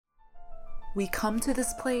We come to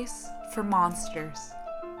this place for monsters.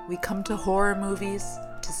 We come to horror movies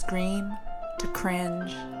to scream, to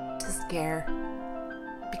cringe, to scare.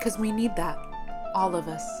 Because we need that. All of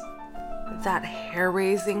us. That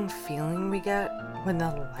hair-raising feeling we get when the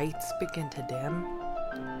lights begin to dim.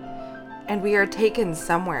 And we are taken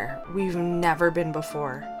somewhere we've never been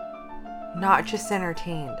before. Not just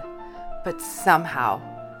entertained, but somehow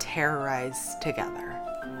terrorized together.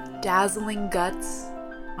 Dazzling guts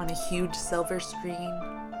on a huge silver screen.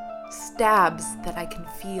 Stabs that I can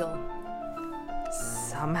feel.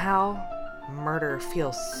 Somehow, murder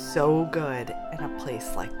feels so good in a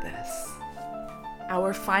place like this.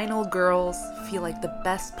 Our final girls feel like the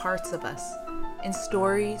best parts of us, and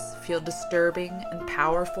stories feel disturbing and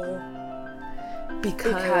powerful.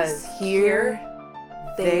 Because here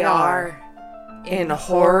they are. In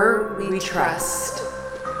horror we trust.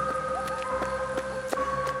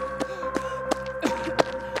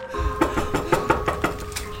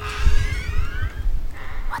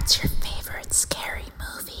 What's your favorite scary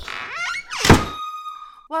movie?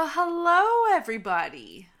 Well, hello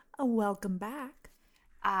everybody. Welcome back.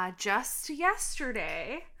 Just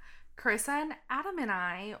yesterday, Carissa and Adam and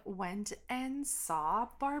I went and saw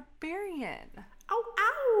Barbarian.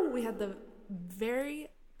 Ow! We had the very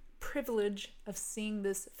privilege of seeing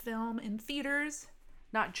this film in theaters.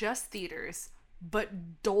 Not just theaters,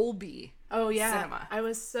 but Dolby Cinema. I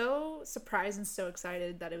was so surprised and so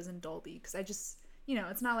excited that it was in Dolby because I just,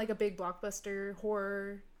 it's not like a big blockbuster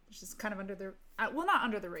horror. It's just kind of under the, well, not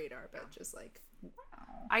under the radar, but just like, wow.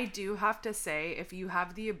 I do have to say, if you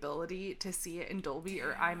have the ability to see it in Dolby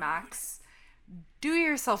or IMAX, do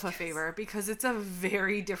yourself a favor because it's a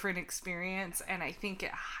very different experience, and I think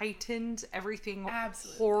it heightened everything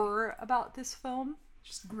horror about this film.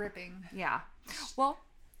 Just gripping. Yeah. Well,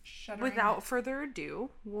 Shuddering. Without further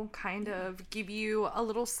ado, we'll kind of give you a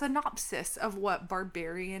little synopsis of what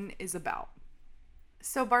Barbarian is about.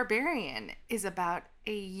 So Barbarian is about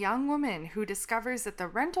a young woman who discovers that the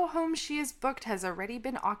rental home she has booked has already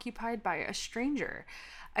been occupied by a stranger.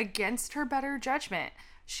 Against her better judgment,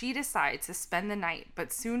 she decides to spend the night,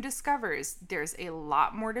 but soon discovers there's a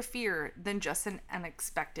lot more to fear than just an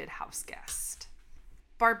unexpected house guest.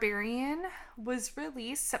 Barbarian was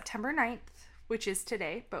released September 9th, which is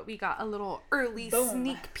today, but we got a little early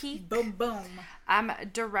sneak peek. Boom, boom.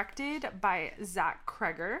 Directed by Zach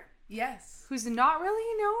Cregger. Yes. Who's not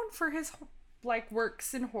really known for his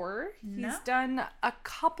works in horror. No. He's done a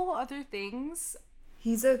couple other things.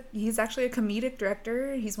 He's actually a comedic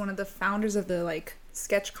director. He's one of the founders of the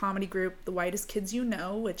sketch comedy group The Whitest Kids You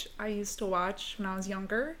Know, which I used to watch when I was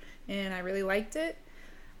younger, and I really liked it.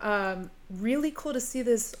 Really cool to see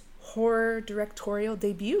this horror directorial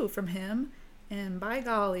debut from him, and by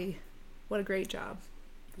golly, what a great job.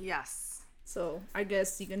 Yes. So I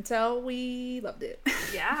guess you can tell we loved it.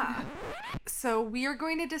 Yeah. So we are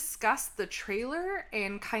going to discuss the trailer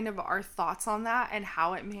and kind of our thoughts on that and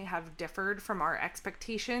how it may have differed from our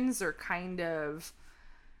expectations or kind of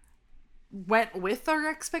went with our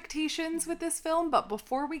expectations with this film. But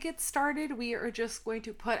before we get started, we are just going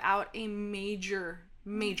to put out a major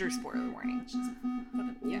spoiler warning.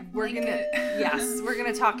 Yeah, we're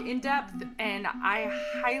gonna talk in depth, and I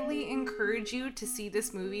highly encourage you to see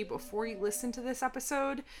this movie before you listen to this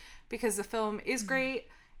episode because the film is great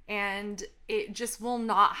and it just will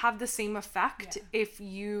not have the same effect if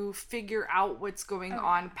you figure out what's going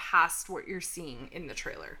on past what you're seeing in the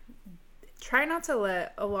trailer. Try not to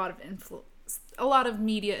let a lot of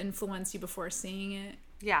media influence you before seeing it.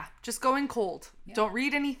 Yeah, just go in cold. Yeah. Don't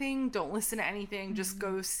read anything. Don't listen to anything. Just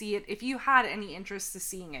go see it if you had any interest to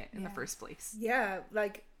seeing it in the first place. Yeah,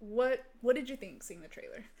 what did you think seeing the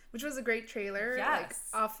trailer? Which was a great trailer.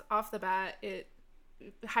 Yes. Off the bat, it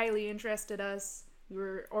highly interested us. We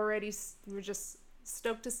were just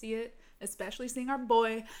stoked to see it, especially seeing our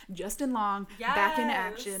boy Justin Long back in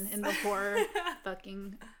action in the horror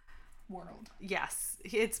fucking world. Yes,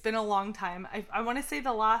 it's been a long time. I want to say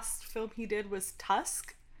the last film he did was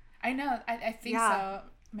Tusk. I know. I think so.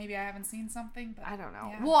 Maybe I haven't seen something, but I don't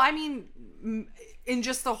know. Yeah. Well, I mean, in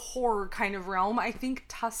just the horror kind of realm, I think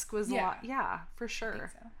Tusk was a lot. Yeah, for sure. I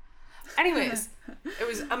think so. Anyways, it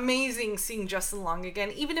was amazing seeing Justin Long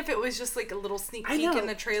again, even if it was just a little sneak peek in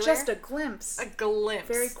the trailer. Just a glimpse.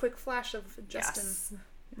 Very quick flash of Justin.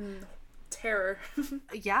 Yes. Terror.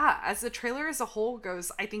 Yeah, as the trailer as a whole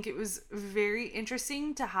goes, I think it was very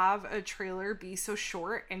interesting to have a trailer be so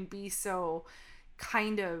short and be so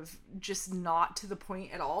kind of just not to the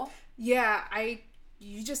point at all. Yeah, I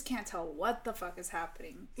you just can't tell what the fuck is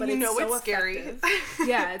happening. But you it's know so it's scary.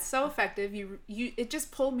 Yeah, it's so effective. It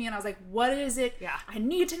just pulled me in. I was like, what is it? Yeah. I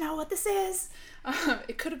need to know what this is.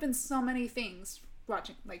 It could have been so many things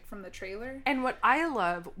watching, like, from the trailer. And what I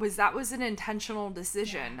love was that was an intentional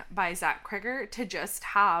decision by Zach Cregger to just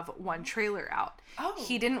have one trailer out. Oh.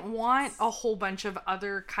 He didn't want a whole bunch of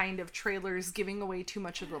other kind of trailers giving away too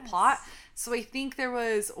much of the plot. So I think there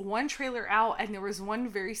was one trailer out and there was one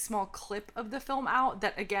very small clip of the film out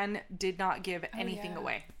that, again, did not give anything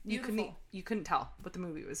away. You couldn't tell what the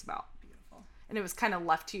movie was about. Beautiful. And it was kind of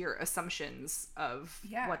left to your assumptions of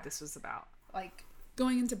what this was about. Like,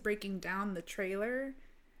 going into breaking down the trailer,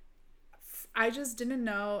 I just didn't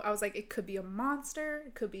know. I was like, it could be a monster,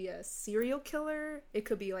 it could be a serial killer, it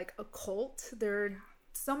could be like a cult. There are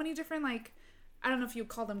so many different, like, I don't know if you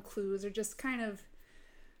call them clues or just kind of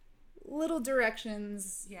little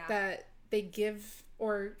directions that they give,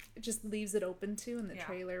 or it just leaves it open to in the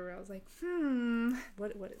trailer, where I was like,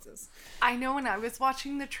 what is this? I know when I was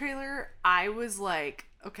watching the trailer, I was like,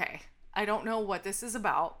 okay, I don't know what this is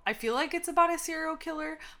about. I feel like it's about a serial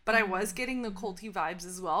killer, but I was getting the culty vibes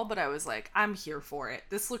as well, but I was like, I'm here for it.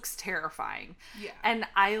 This looks terrifying. Yeah. And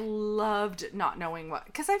I loved not knowing what,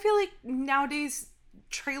 because I feel like nowadays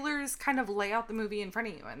trailers kind of lay out the movie in front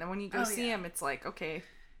of you, and then when you go see them, it's like, okay,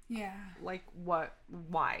 like what,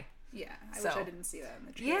 why? Yeah, I wish I didn't see that in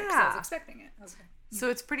the trailer, because I was expecting it. I was like, So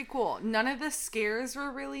it's pretty cool. None of the scares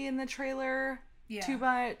were really in the trailer too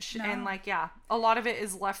much. No. And like, a lot of it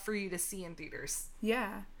is left for you to see in theaters.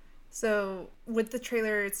 Yeah. So with the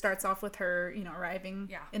trailer, it starts off with her, arriving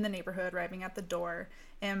in the neighborhood, arriving at the door.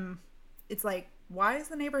 And it's like, why is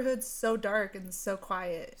the neighborhood so dark and so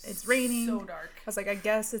quiet? It's raining. So dark. I was like, I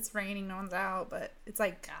guess it's raining. No one's out. But it's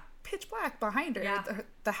like pitch black behind her. Yeah.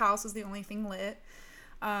 The house is the only thing lit.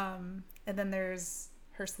 And then there's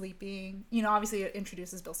her sleeping. Obviously it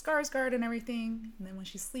introduces Bill Skarsgård and everything. And then when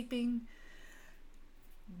she's sleeping,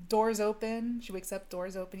 doors open. She wakes up,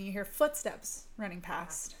 doors open. You hear footsteps running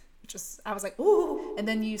past. I was like, ooh. And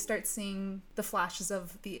then you start seeing the flashes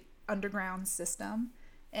of the underground system.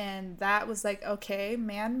 And that was like, okay,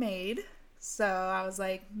 man-made. So I was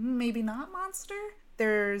like, maybe not monster.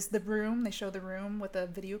 There's the room. They show the room with a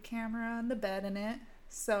video camera and the bed in it.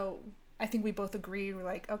 So I think we both agree. We're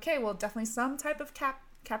like, okay, well, definitely some type of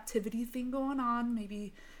captivity thing going on.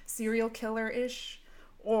 Maybe serial killer-ish.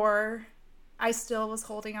 Or I still was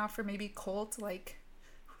holding out for maybe cult. Like,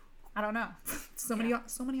 I don't know. so many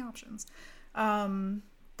options.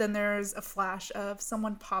 Then there's a flash of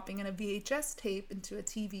someone popping in a VHS tape into a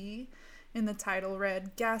TV, and the title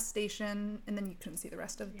read gas station, and then you couldn't see the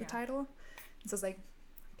rest of the title. So it's like,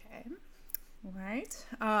 okay, all right.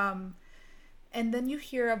 And then you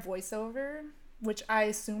hear a voiceover, which I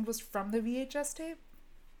assumed was from the VHS tape.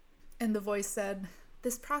 And the voice said,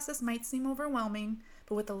 "This process might seem overwhelming,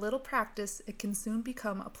 but with a little practice, it can soon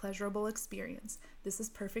become a pleasurable experience. This is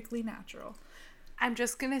perfectly natural." I'm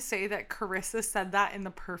just going to say that Carissa said that in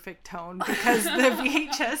the perfect tone, because the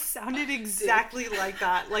VHS sounded exactly like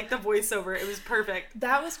that. Like the voiceover. It was perfect.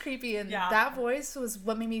 That was creepy. And that voice was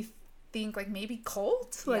what made me think, like, maybe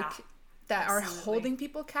cult? Like, that are holding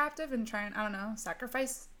people captive and trying, I don't know,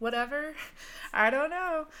 sacrifice whatever. I don't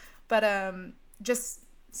know. But just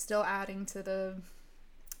still adding to the,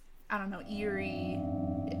 I don't know, eerie.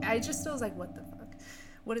 I just still was like, what the fuck?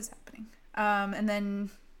 What is happening? And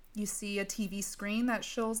then you see a TV screen that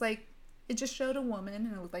shows, like, it just showed a woman,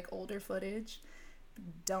 and it looked like older footage.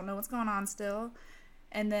 Don't know what's going on still.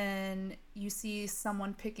 And then you see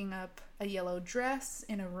someone picking up a yellow dress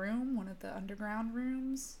in a room, one of the underground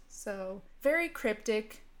rooms. So very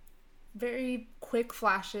cryptic, very quick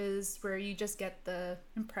flashes where you just get the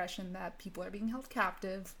impression that people are being held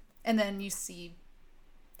captive. And then you see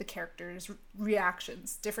the characters'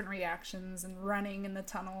 reactions, different reactions, and running in the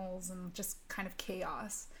tunnels, and just kind of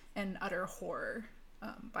chaos and utter horror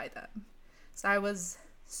by them. So I was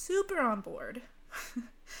super on board.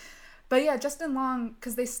 But yeah, Justin Long,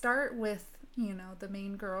 because they start with, the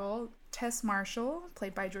main girl, Tess Marshall,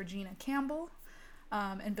 played by Georgina Campbell,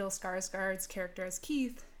 and Bill Skarsgård's character as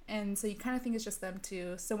Keith. And so you kind of think it's just them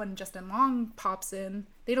two. So when Justin Long pops in,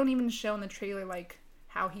 they don't even show in the trailer, like,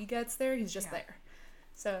 how he gets there. He's just there.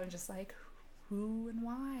 So I'm just like, who and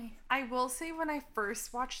why? I will say, when I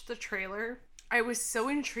first watched the trailer, I was so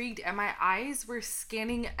intrigued and my eyes were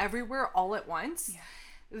scanning everywhere all at once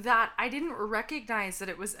that I didn't recognize that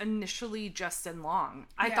it was initially Justin Long.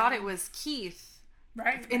 I thought it was Keith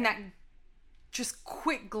in that just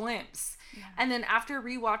quick glimpse. Yeah. And then after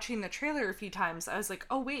rewatching the trailer a few times, I was like,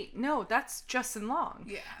 oh wait, no, that's Justin Long.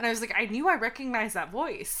 Yeah. And I was like, I knew I recognized that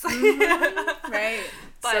voice. Mm-hmm. Right.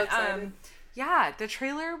 But so excited. Yeah, the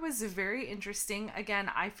trailer was very interesting.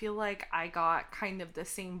 Again, I feel like I got kind of the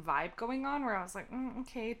same vibe going on where I was like,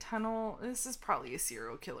 okay, tunnel, this is probably a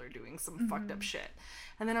serial killer doing some fucked up shit.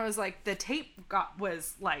 And then I was like, the tape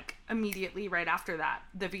was like immediately right after that,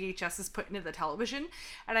 the VHS is put into the television.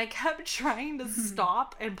 And I kept trying to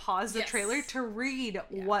stop and pause the trailer to read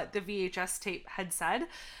what the VHS tape had said.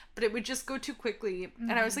 But it would just go too quickly.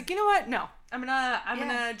 And I was like, you know what? No, I'm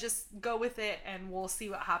gonna just go with it and we'll see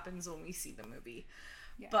what happens when we see the movie.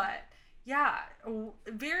 Yeah. But yeah,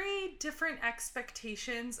 very different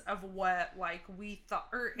expectations of what like we thought,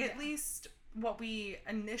 or at least what we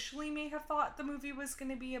initially may have thought the movie was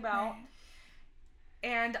going to be about. Right.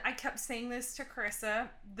 And I kept saying this to Carissa.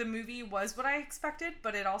 The movie was what I expected,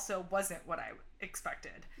 but it also wasn't what I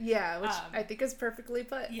expected. Yeah, which I think is perfectly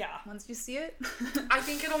put. Yeah. Once you see it. I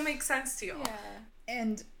think it'll make sense to you. Yeah.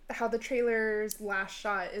 And how the trailer's last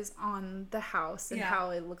shot is on the house and how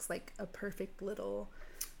it looks like a perfect little...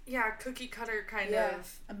 Yeah, cookie cutter kind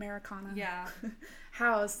of... Americana. Yeah.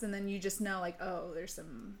 House. And then you just know, like, oh, there's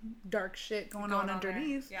some dark shit going on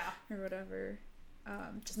underneath. There. Yeah. Or whatever.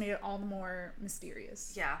 Just made it all the more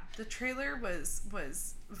mysterious. Yeah, the trailer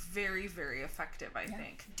was very, very effective, I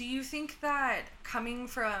think. Do you think that coming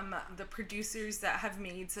from the producers that have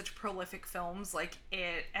made such prolific films like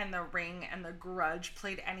It and The Ring and The Grudge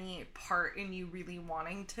played any part in you really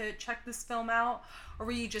wanting to check this film out? Or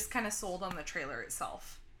were you just kind of sold on the trailer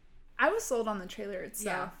itself? I was sold on the trailer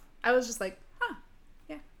itself. Yeah. I was just like,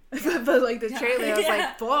 but like the trailer, I was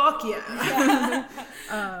like, fuck yeah.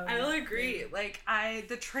 I will agree. Like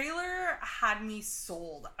the trailer had me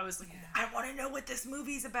sold. I was like, I want to know what this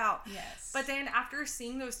movie's about. Yes. But then after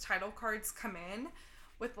seeing those title cards come in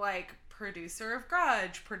with like producer of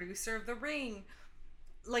Grudge, producer of The Ring,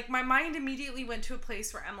 like my mind immediately went to a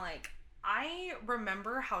place where I'm like, I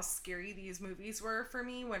remember how scary these movies were for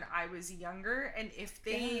me when I was younger, and if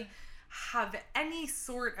they have any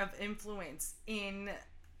sort of influence in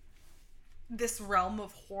this realm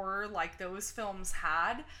of horror like those films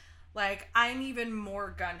had, like I'm even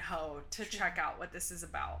more gung-ho to check out what this is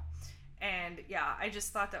about. And yeah, I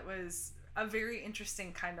just thought that was a very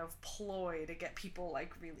interesting kind of ploy to get people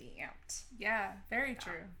like really amped. Yeah, very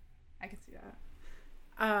true. I can see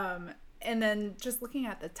that. And then just looking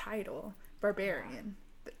at the title, Barbarian,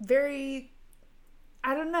 very,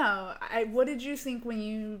 I don't know. What did you think when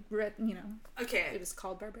you read, okay, it was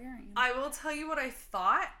called Barbarian? I will tell you what I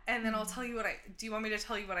thought, and then I'll tell you do you want me to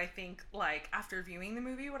tell you what I think, like, after viewing the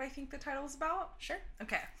movie, what I think the title is about? Sure.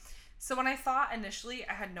 Okay. So when I thought initially,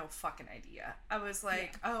 I had no fucking idea. I was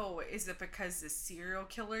like, oh, is it because the serial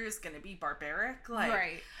killer is going to be barbaric? Like,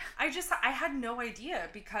 right. I had no idea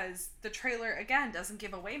because the trailer, again, doesn't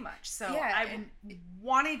give away much. So I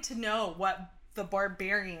wanted to know what the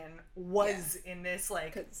barbarian was in this,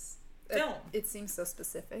 like, film. It seems so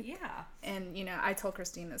specific. Yeah. And, I told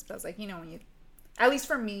Christine this, but I was like, when you, at least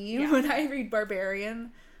for me, when I read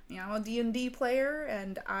Barbarian, I'm a D&D player,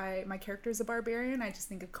 and my character is a barbarian. I just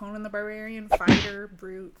think of Conan the Barbarian, fighter,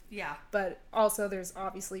 brute. Yeah. But also there's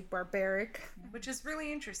obviously barbaric. Which is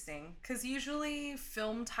really interesting, because usually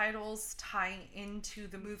film titles tie into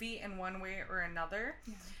the movie in one way or another.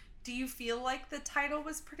 Yeah. Do you feel like the title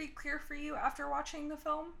was pretty clear for you after watching the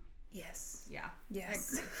film? Yes. Yeah.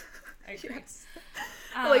 Yes. I agree. Yes.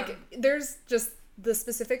 Like, there's just the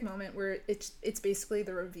specific moment where it's basically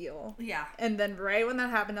the reveal. Yeah. And then right when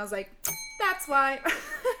that happened, I was like, that's why.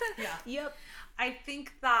 Yeah. Yep. I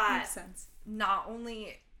think that makes sense. Not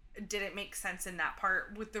only did it make sense in that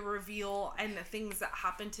part with the reveal and the things that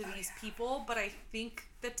happen to these people, but I think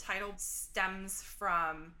the title stems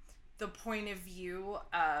from the point of view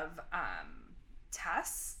of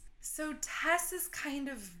Tess. So Tess is kind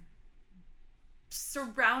of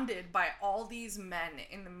surrounded by all these men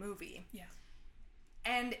in the movie. Yeah.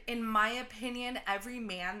 And in my opinion, every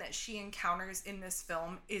man that she encounters in this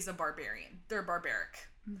film is a barbarian. They're barbaric.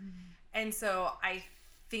 Mm-hmm. And so I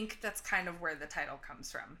think that's kind of where the title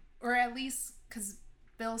comes from. Or at least because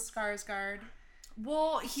Bill Skarsgård,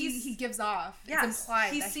 well, he gives off. Yes, it's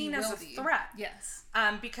implied he's that seen he as will a be. threat. Yes.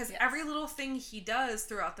 Because every little thing he does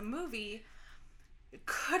throughout the movie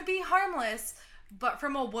could be harmless, but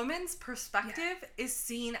from a woman's perspective is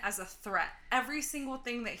seen as a threat. Every single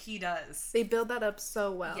thing that he does. They build that up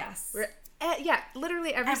so well. Yes.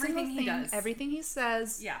 Literally everything he does. Everything he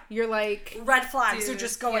says. Yeah. You're like... Red flags are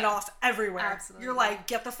just going off everywhere. Absolutely. You're like,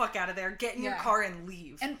 get the fuck out of there. Get in your car and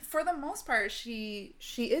leave. And for the most part, she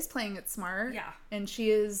is playing it smart. Yeah. And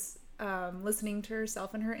she is listening to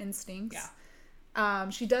herself and her instincts. Yeah.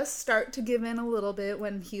 She does start to give in a little bit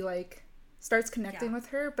when he, like... starts connecting with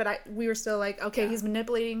her, but we were still like, okay, he's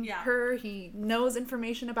manipulating her. He knows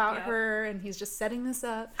information about her, and he's just setting this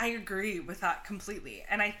up. I agree with that completely.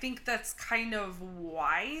 And I think that's kind of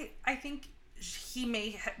why I think he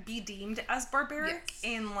may be deemed as barbaric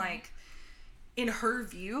in, like, in her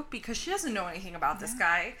view, because she doesn't know anything about this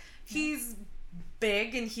guy. He's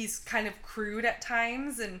big and he's kind of crude at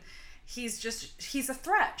times, and he's a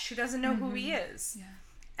threat. She doesn't know who he is. Yeah.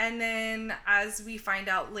 And then, as we find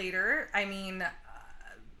out later, I mean,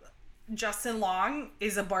 Justin Long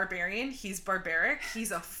is a barbarian. He's barbaric. He's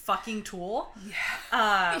a fucking tool.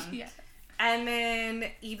 Yeah. And then,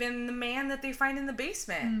 even the man that they find in the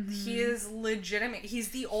basement, he is legitimate. He's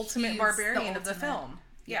the ultimate barbarian of the film.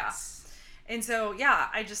 Yes. Yeah. And so,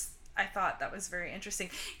 I thought that was very interesting.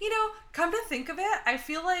 You know, come to think of it, I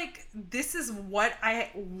feel like this is what I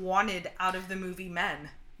wanted out of the movie Men.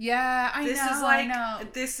 Yeah, I know.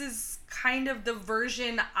 This is kind of the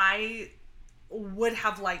version I would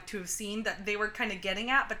have liked to have seen that they were kind of getting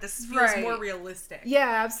at, but this feels more realistic.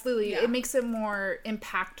 Yeah, absolutely. Yeah. It makes it more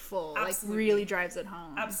impactful. Absolutely. Like, really drives it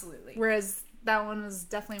home. Absolutely. Whereas that one was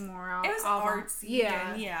definitely more it was artsy.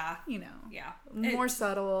 Yeah. You know. Yeah. More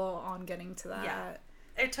subtle on getting to that. Yeah.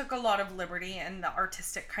 It took a lot of liberty and the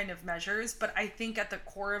artistic kind of measures, but I think at the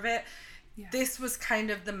core of it, this was kind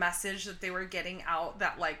of the message that they were getting out,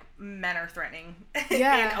 that, like, men are threatening in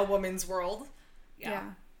a woman's world.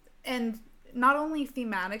 Yeah. And not only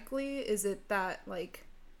thematically is it that, like,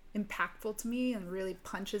 impactful to me and really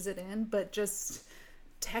punches it in, but just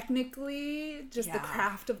technically, just the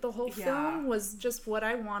craft of the whole film was just what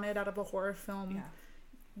I wanted out of a horror film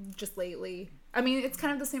just lately. I mean, it's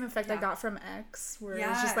kind of the same effect I got from X, where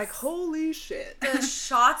it's just like, holy shit. The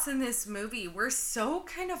shots in this movie were so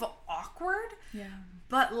kind of awkward,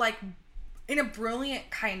 but, like, in a brilliant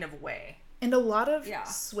kind of way. And a lot of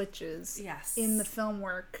switches in the film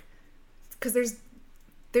work. Because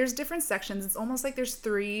there's different sections. It's almost like there's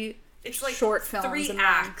three short films. Three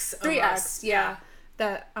acts. Yeah.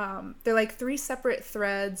 That, they're like three separate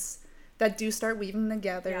threads that do start weaving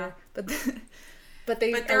together. Yeah. But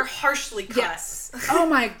they're harshly cut. Yes. Oh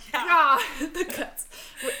my god, the cuts.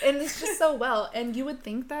 And it's just so well. And you would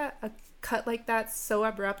think that a cut like that so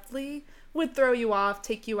abruptly would throw you off,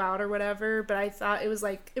 take you out or whatever. But I thought it was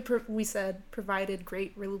like, provided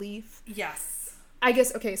great relief. Yes. I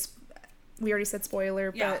guess, okay, we already said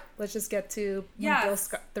spoiler, but let's just get to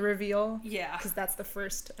the reveal. Yeah. Because that's the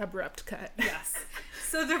first abrupt cut. Yes.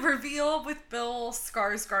 So the reveal with Bill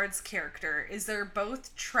Skarsgård's character is they're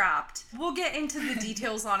both trapped. We'll get into the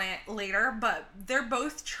details on it later, but they're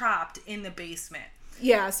both trapped in the basement.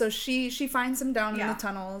 Yeah, so she finds him down in the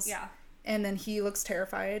tunnels. Yeah. And then he looks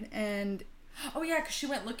terrified and... Oh yeah, because she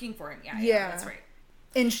went looking for him. Yeah, that's right.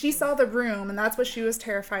 And she saw the room, and that's what she was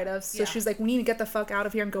terrified of. So she was like, we need to get the fuck out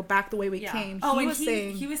of here and go back the way we came. He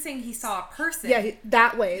was saying he saw a person. Yeah,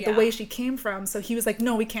 that way, the way she came from. So he was like,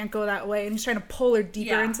 no, we can't go that way. And he's trying to pull her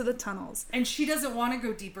deeper into the tunnels. And she doesn't want to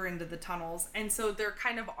go deeper into the tunnels. And so they're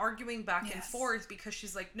kind of arguing back and forth because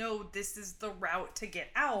she's like, no, this is the route to get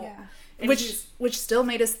out. Yeah. And which still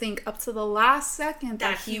made us think up to the last second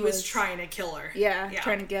that he was trying to kill her. Yeah,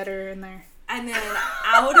 trying to get her in there. And then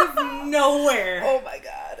out of nowhere. Oh my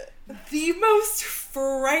god. The most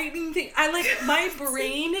frightening thing. My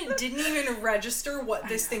brain didn't even register what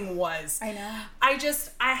this thing was. I know.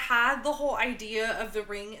 I had the whole idea of The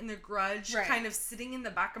Ring and The Grudge kind of sitting in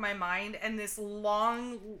the back of my mind, and this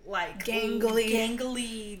long, like,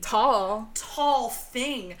 gangly, tall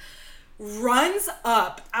thing runs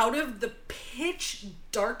up out of the pitch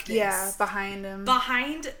darkness. Yeah, behind him.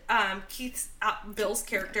 Behind Bill's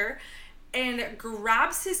character. And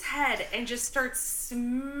grabs his head and just starts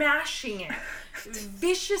smashing it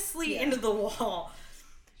viciously into the wall.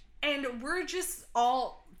 And we're just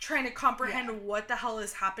all trying to comprehend what the hell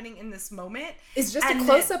is happening in this moment. It's just a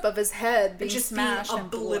close-up of his head being smashed and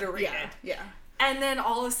obliterated. Yeah. And then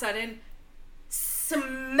all of a sudden,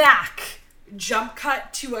 smack! Jump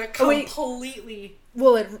cut to a completely...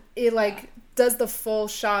 Well, it like does the full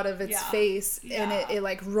shot of its face and it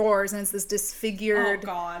like roars and it's this disfigured... Oh,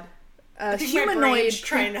 God. Humanoid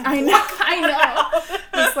I know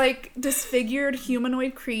this like disfigured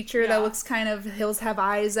humanoid creature that looks kind of Hills Have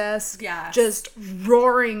Eyes-esque, just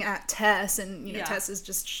roaring at Tess, and Tess is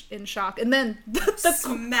just in shock, and then the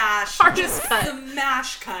smash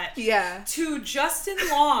cut to Justin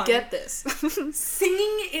Long, get this,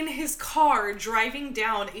 singing in his car driving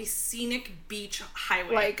down a scenic beach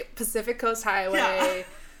highway, like Pacific Coast Highway.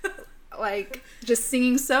 Like, just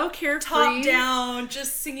singing so carefree. Top down,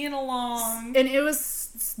 just singing along. And it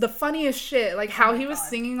was the funniest shit. Like, how he was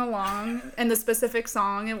singing along and the specific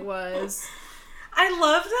song it was. I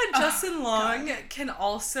love that Justin Long can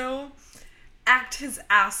also act his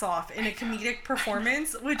ass off in a comedic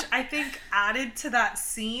performance, which I think added to that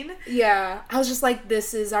scene. Yeah. I was just like,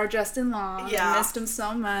 this is our Justin Long. Yeah. I missed him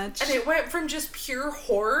so much. And it went from just pure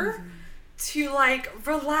horror to like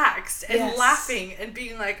relaxed and laughing and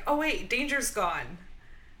being like, oh wait, danger's gone.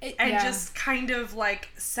 Just kind of like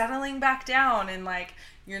settling back down and like,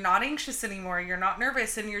 you're not anxious anymore, you're not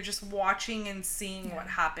nervous, and you're just watching and seeing what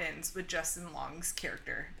happens with Justin Long's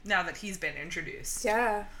character now that he's been introduced.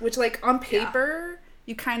 Yeah, which like on paper,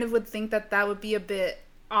 you kind of would think that would be a bit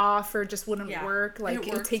off or just wouldn't work. Like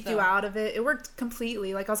it would take you out of it. It worked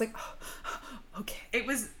completely. Like I was like, oh, okay. It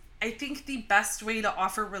was, I think, the best way to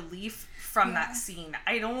offer relief from that scene.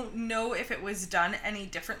 I don't know if it was done any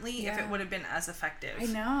differently, if it would have been as effective. I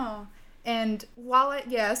know. And while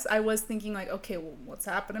I was thinking like, okay, well, what's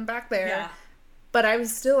happening back there? Yeah. But I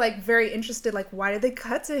was still like very interested, like, why did they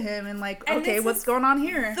cut to him? And like, okay, what's going on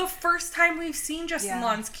here? The first time we've seen Justin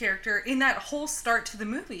Long's character in that whole start to the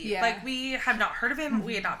movie. Yeah. Like, we have not heard of him.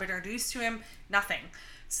 We had not been introduced to him. Nothing.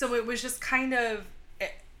 So it was just kind of,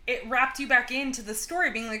 it wrapped you back into the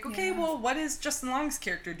story being like, okay, well, what is Justin Long's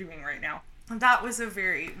character doing right now? That was a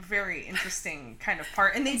very, very interesting kind of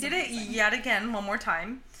part. And they did it yet again, one more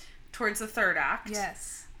time. Towards the third act.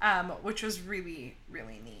 Yes. Which was really,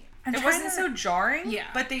 really neat. It wasn't so jarring,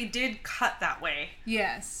 but they did cut that way.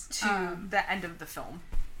 Yes. To the end of the film.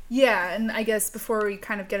 Yeah, and I guess before we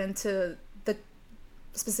kind of get into the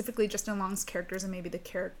specifically Justin Long's characters and maybe the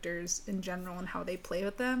characters in general and how they play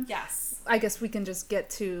with them. Yes. I guess we can just get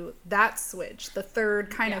to that switch, the third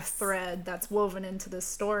kind of thread that's woven into this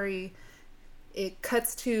story. It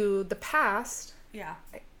cuts to the past. Yeah.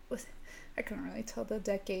 I couldn't really tell the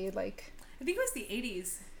decade, like... I think it was the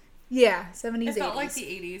 80s. Yeah, 70s, 80s. It felt like the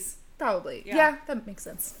 80s. Probably. Yeah, that makes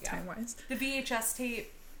sense, time-wise. The VHS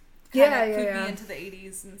tape kind of could be into the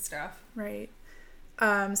 80s and stuff. Right.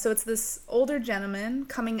 So it's this older gentleman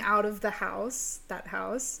coming out of that house.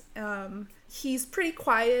 He's pretty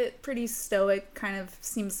quiet, pretty stoic, kind of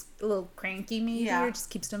seems a little cranky maybe, or just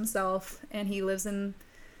keeps to himself. And he lives in...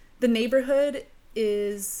 The neighborhood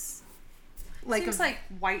is... Seems like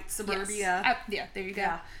white suburbia. Yes. There you go.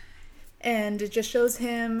 Yeah. And it just shows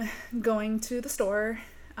him going to the store.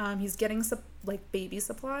 He's getting baby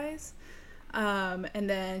supplies. And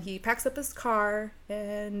then he packs up his car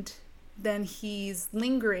and then he's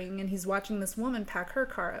lingering and he's watching this woman pack her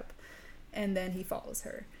car up. And then he follows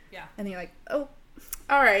her. Yeah. And you're like, oh,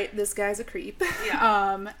 all right, this guy's a creep.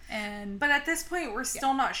 Yeah. But at this point, we're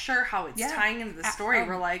still not sure how it's tying into the story.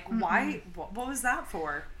 We're like, why? What was that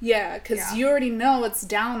for? Yeah, because you already know what's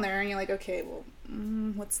down there, and you're like, okay, well,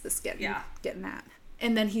 what's this getting at?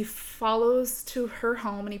 And then he follows to her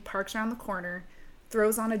home, and he parks around the corner,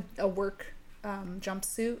 throws on a work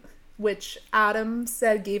jumpsuit, which Adam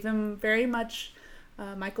said gave him very much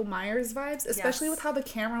Michael Myers vibes, especially with how the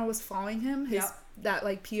camera was following him. That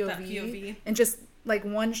like POV, and just like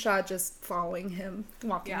one shot just following him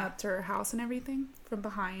walking up to her house and everything from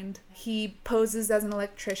behind. He poses as an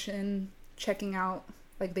electrician, checking out,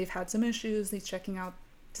 like they've had some issues. He's checking out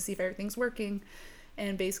to see if everything's working,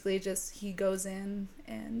 and basically just he goes in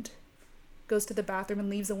and goes to the bathroom and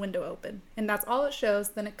leaves a window open, and that's all it shows.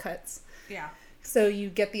 Then it cuts. Yeah. So you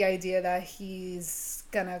get the idea that he's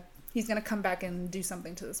gonna come back and do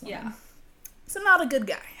something to this woman. Yeah. So not a good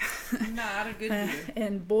guy. Not a good dude.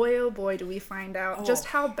 And boy, oh boy, do we find out just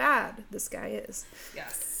how bad this guy is.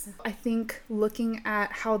 Yes. I think looking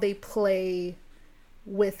at how they play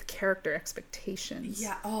with character expectations.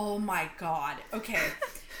 Yeah. Oh my God. Okay.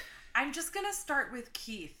 I'm just going to start with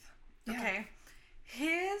Keith. Okay.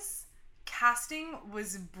 His casting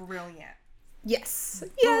was brilliant. Yes.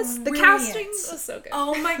 Yes. Brilliant. The casting was so good.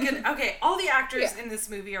 Oh my goodness. Okay. All the actors in this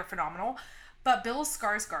movie are phenomenal. But Bill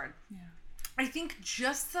Skarsgård. Yeah. I think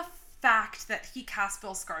just the fact that he cast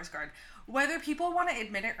Bill Skarsgård, whether people want to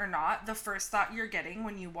admit it or not, the first thought you're getting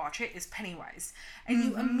when you watch it is Pennywise. And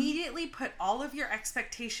you immediately put all of your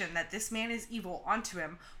expectation that this man is evil onto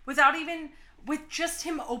him with just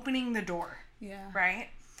him opening the door. Yeah. Right?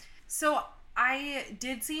 So I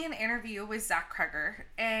did see an interview with Zach Cregger,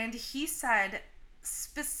 and he said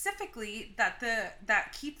specifically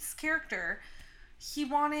that Keith's character, he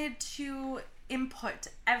wanted to input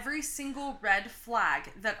every single red flag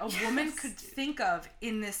that a woman could think of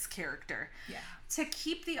in this character to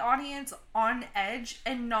keep the audience on edge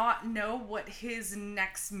and not know what his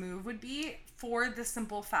next move would be for the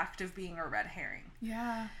simple fact of being a red herring.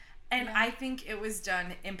 Yeah. And I think it was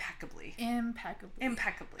done impeccably.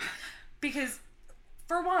 Because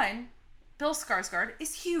for one, Bill Skarsgård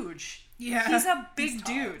is huge. Yeah. He's a big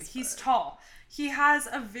dude. He's tall. He has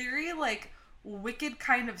a very wicked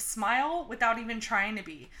kind of smile without even trying to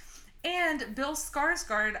be. And Bill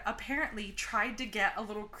Skarsgård apparently tried to get a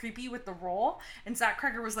little creepy with the role, and Zach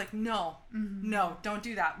Cregger was like, no, don't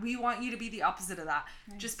do that. We want you to be the opposite of that.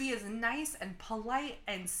 Nice. Just be as nice and polite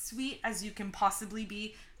and sweet as you can possibly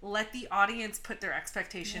be. Let the audience put their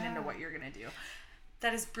expectation into what you're going to do.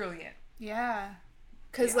 That is brilliant. Yeah.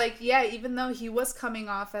 Because, even though he was coming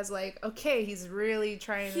off as, okay, he's really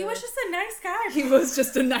trying to... He was just a nice guy. He was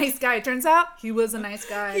just a nice guy. Turns out, he was a nice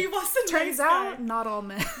guy. He was a nice guy. Turns out, not all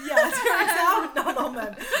men. Yeah, turns out, not all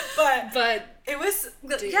men. But it was...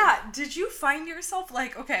 Dude. Yeah, did you find yourself,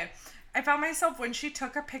 okay, I found myself, when she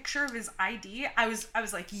took a picture of his ID, I was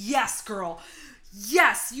like, yes, girl.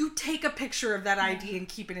 Yes, you take a picture of that ID and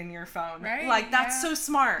keep it in your phone. Right? That's so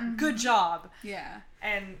smart. Mm-hmm. Good job. Yeah.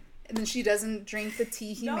 And then she doesn't drink the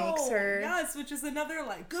tea he makes her. Yes, which is another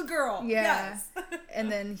good girl. Yeah. Yes. And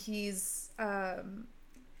then he's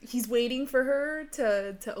waiting for her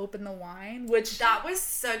to open the wine, which that was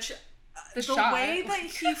such the way that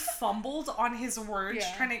he fumbled on his words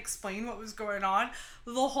trying to explain what was going on.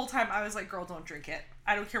 The whole time I was like, girl, don't drink it.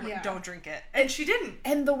 I don't care what you don't drink it. And she didn't.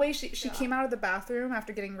 And the way she came out of the bathroom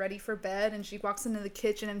after getting ready for bed, and she walks into the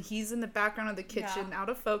kitchen, and he's in the background of the kitchen, out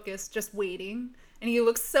of focus, just waiting. And he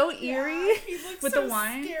looks so eerie with the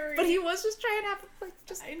wine. Scary. But he was just trying to have,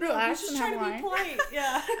 just relax and have wine. He was just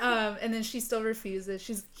trying to be polite, and then she still refuses.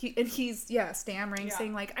 He's stammering,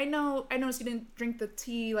 saying, I noticed you didn't drink the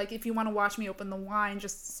tea. If you want to watch me open the wine,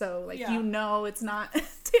 just so, you know it's not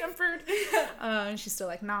tampered. And she's still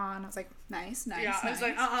like, nah. And I was like, nice. Yeah, I was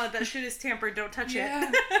like, that shit is tampered. Don't touch it.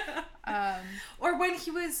 Or when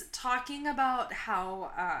he was talking about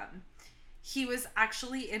how... he was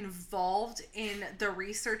actually involved in the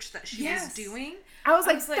research that she was doing. I was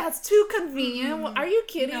like, that's too convenient. Are you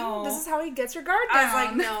kidding? No. This is how he gets your guard down. I was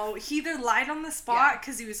like, no. He either lied on the spot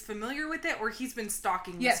because he was familiar with it, or he's been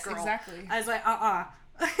stalking this girl. Yes, exactly. I was like,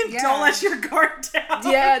 Don't let your guard down.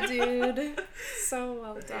 Yeah, dude. So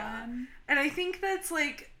well done. Yeah. And I think that's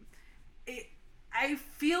I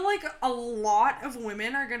feel like a lot of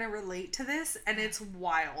women are going to relate to this, and it's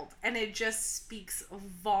wild. And it just speaks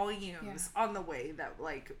volumes on the way that,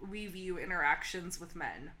 we view interactions with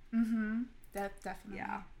men. Mm-hmm. Definitely.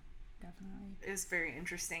 Yeah. Definitely. It was very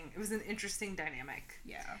interesting. It was an interesting dynamic.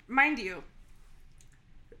 Yeah. Mind you,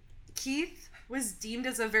 Keith was deemed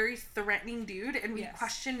as a very threatening dude, and we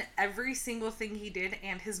questioned every single thing he did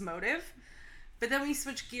and his motive. But then we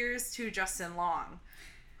switched gears to Justin Long,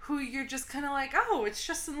 who you're just kind of like, oh, it's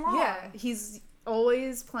Justin Long. Yeah, he's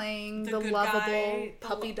always playing the lovable guy,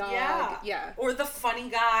 puppy dog. Yeah. Or the funny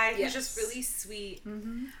guy who's just really sweet.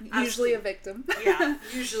 Mm-hmm. Usually a victim. Yeah,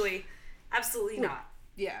 usually. Absolutely not.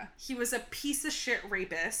 Yeah. He was a piece of shit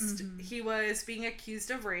rapist. Mm-hmm. He was being accused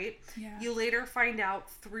of rape. Yeah. You later find out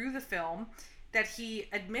through the film that he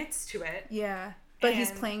admits to it. Yeah. But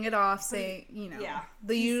he's playing it off, saying,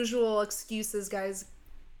 the usual excuses guys.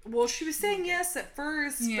 Well, she was saying yes at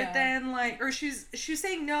first, but then, or she was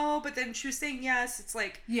saying no, but then she was saying yes. It's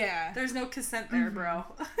there's no consent there, bro.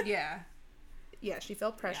 Yeah, she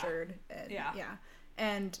felt pressured.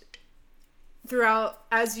 And throughout,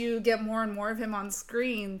 as you get more and more of him on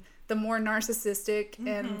screen, the more narcissistic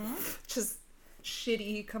and just shitty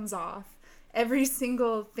he comes off. Every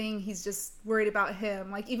single thing, he's just worried about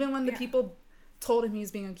him. Even when the people told him he was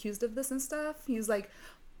being accused of this and stuff, he was like,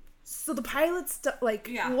 so the pilot's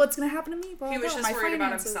what's gonna happen to me? Blah, he was just worried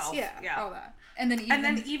about himself. Yeah, all that. And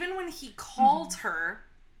then even when he called her,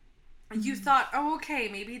 you thought, oh, okay,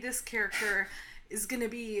 maybe this character is gonna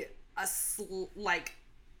be a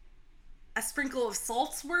sprinkle of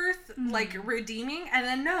salt's worth, redeeming, and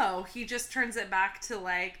then no, he just turns it back to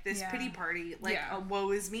this pity party, a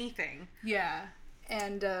woe is me thing. Yeah.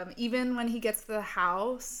 And even when he gets to the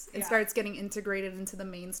house, it starts getting integrated into the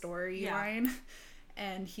main storyline. Yeah.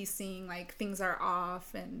 And he's seeing, things are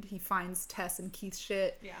off, and he finds Tess and Keith's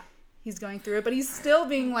shit. Yeah. He's going through it, but he's still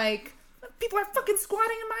being people are fucking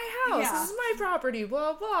squatting in my house. Yeah. This is my property,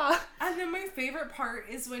 blah, blah. And then my favorite part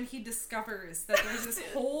is when he discovers that there's this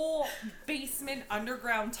whole basement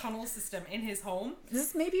underground tunnel system in his home. This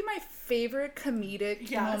is maybe my favorite comedic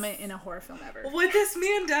moment in a horror film ever. What this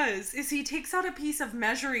man does is he takes out a piece of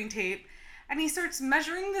measuring tape, and he starts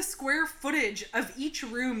measuring the square footage of each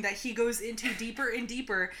room that he goes into deeper and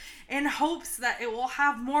deeper in hopes that it will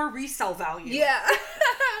have more resale value. Yeah.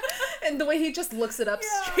 And the way he just looks it up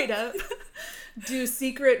straight up. Do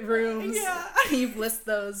secret rooms. Yeah. He lists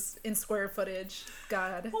those in square footage.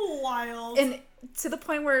 God. Wild. And to the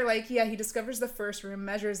point where, he discovers the first room,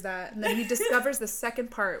 measures that, and then he discovers the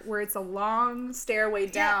second part where it's a long stairway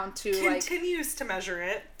down to, continues to measure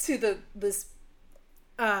it. To this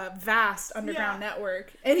vast underground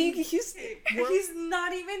network, and he's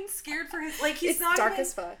not even scared for his, like, he's it's not dark even,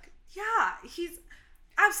 as fuck. Yeah, he's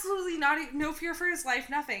absolutely no fear for his life,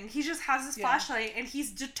 nothing. He just has his flashlight, and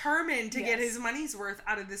he's determined to get his money's worth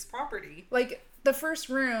out of this property. Like, the first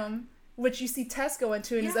room, which you see Tess go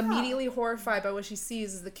into, and is immediately horrified by what she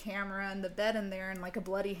sees is the camera and the bed in there and, like, a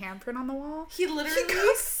bloody handprint on the wall. He literally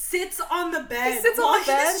sits on the bed. He sits on the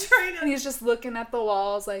bed, and he's just looking at the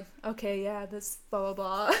walls like, okay, yeah, this blah,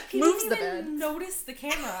 blah, blah. He moves didn't the bed. even notice the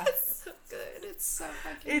camera. It's so good. It's so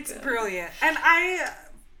fucking It's good. brilliant. And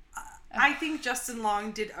I think Justin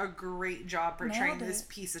Long did a great job portraying this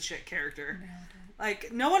piece of shit character.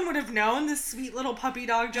 Like, no one would have known this sweet little puppy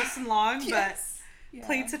dog Justin Long, but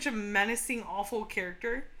played such a menacing, awful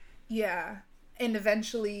character. Yeah. And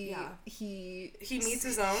eventually he meets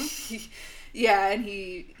his own. And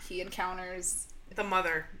he encounters the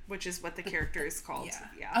mother, which is what the character is called.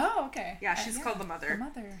 Yeah. Oh, okay. Yeah, she's called the mother. The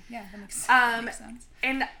mother. Yeah, that makes sense.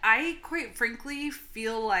 And I quite frankly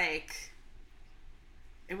feel like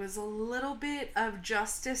it was a little bit of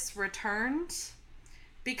justice returned,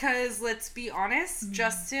 because let's be honest,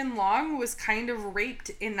 Justin Long was kind of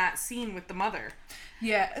raped in that scene with the mother.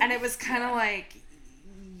 Yeah. And it was kind of like,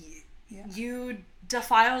 you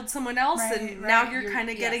defiled someone else, and now you're kind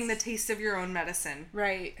of getting the taste of your own medicine.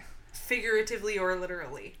 Right. Figuratively or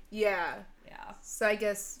literally. Yeah. Yeah. So I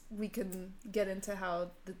guess we can get into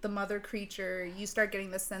how the mother creature, you start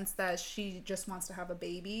getting the sense that she just wants to have a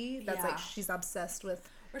baby. That's like, she's obsessed with.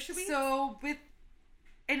 Or should we? So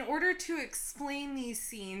in order to explain these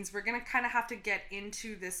scenes, we're going to kind of have to get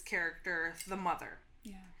into this character, the mother.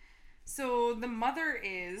 Yeah. So the mother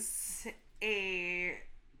is a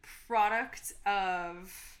product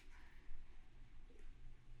of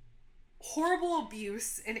horrible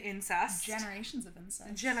abuse and incest. Generations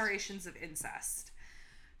of incest.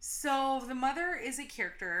 So the mother is a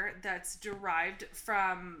character that's derived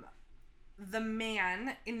from the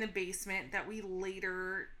man in the basement that we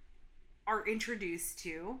later are introduced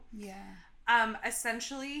to. Yeah.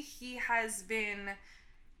 Essentially, he has been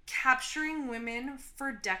capturing women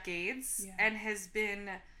for decades and has been,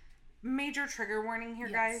 major trigger warning here,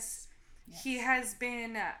 guys. Yes. He has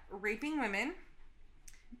been raping women.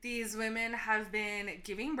 These women have been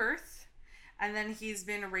giving birth, and then he's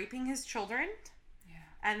been raping his children. Yeah.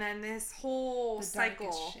 And then this whole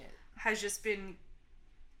cycle has just been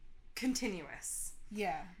continuous.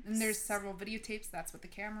 Yeah. And there's several videotapes. That's what the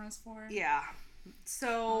camera is for. Yeah.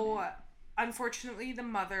 So, unfortunately, the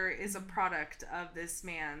mother is a product of this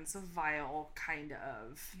man's vile kind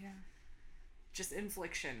of just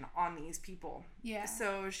infliction on these people. Yeah.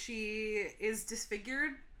 So she is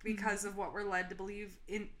disfigured because of what we're led to believe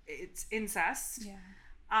it's incest.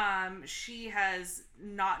 Yeah. She has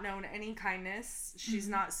not known any kindness. She's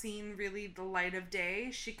not seen really the light of day.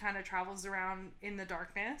 She kind of travels around in the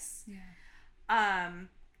darkness. Yeah.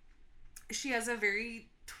 She has a very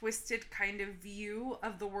twisted kind of view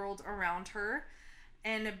of the world around her,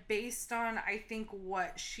 and based on, I think,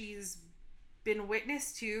 what she's been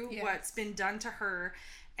witness to, what's been done to her,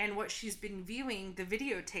 and what she's been viewing, the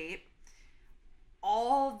videotape,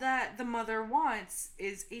 all that the mother wants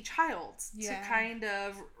is a child to kind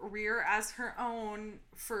of rear as her own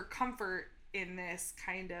for comfort in this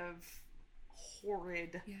kind of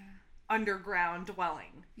horrid underground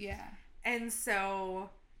dwelling. Yeah. And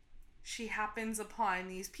so she happens upon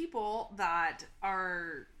these people that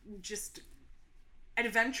are just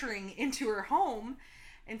adventuring into her home,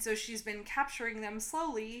 and so she's been capturing them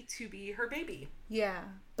slowly to be her baby. Yeah,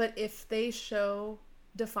 but if they show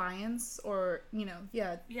defiance or,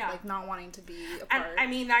 like not wanting to be a part. And, I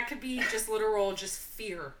mean, that could be just literal, just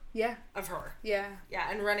fear. Of her. Yeah,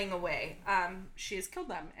 and running away. She has killed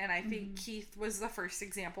them, and I think Keith was the first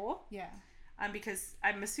example. Yeah. Because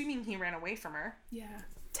I'm assuming he ran away from her. Yeah.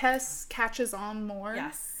 Tess catches on more.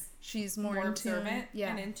 Yes. She's more observant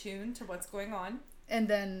and in tune to what's going on. And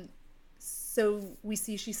then, so we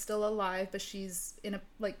see she's still alive, but she's in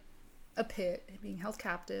a pit, being held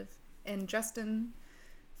captive. And Justin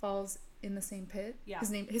falls in the same pit. Yeah.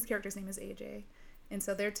 His character's name is AJ. And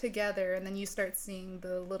so they're together, and then you start seeing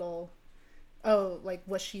the little,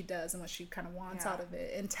 what she does and what she kind of wants out of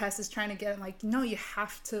it. And Tess is trying to get him, no, you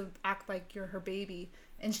have to act like you're her baby.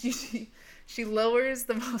 And she lowers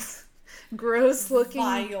the most gross looking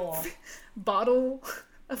bottle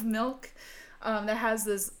of milk that has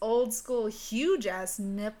this old school huge ass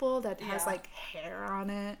nipple that has hair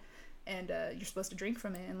on it, and you're supposed to drink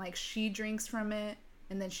from it, and she drinks from it,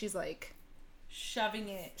 and then she's shoving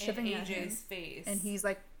it in AJ's face, and he's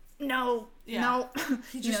no,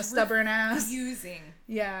 stubborn ass using.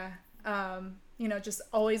 Yeah. just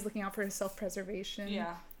always looking out for his self-preservation.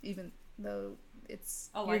 Yeah. Even though it's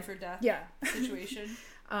a life or death situation.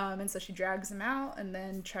 And so she drags him out and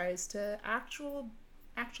then tries to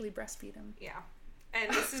actually breastfeed him. Yeah.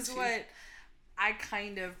 And this is what I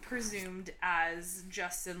kind of presumed as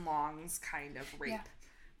Justin Long's kind of rape. Yeah.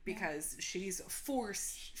 Because she's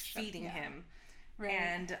force feeding him. Right.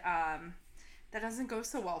 And that doesn't go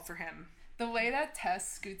so well for him. The way that Tess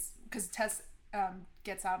scoots, because Tess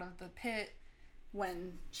gets out of the pit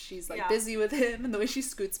when she's like busy with him, and the way she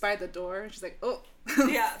scoots by the door, she's like, oh,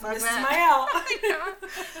 yeah, this is my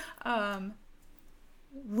out.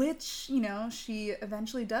 Which, she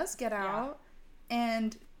eventually does get out,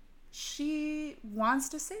 and she wants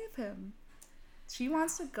to save him. She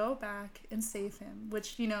wants to go back and save him,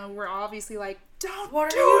 which, we're obviously like,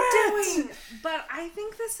 what are you doing? But I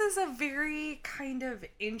think this is a very kind of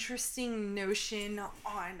interesting notion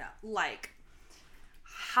on, like,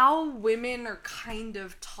 how women are kind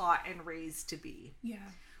of taught and raised to be. Yeah.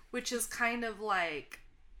 Which is kind of like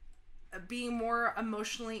being more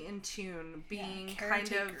emotionally in tune, being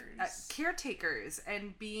kind of caretakers,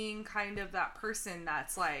 and being kind of that person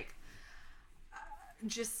that's like,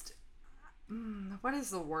 just... what is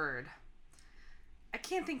the word? I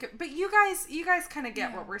can't think of, but you guys kind of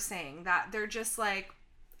get what we're saying, that they're just like,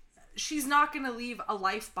 she's not going to leave a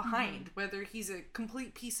life behind, whether he's a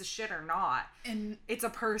complete piece of shit or not. And it's a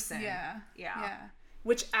person. Yeah.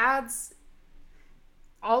 Which adds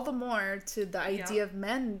all the more to the idea of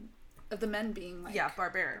the men being like,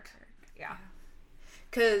 barbaric. Yeah.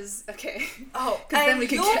 Cause then we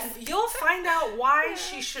you'll find out why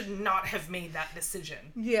she should not have made that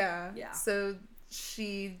decision. Yeah. So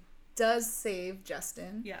she does save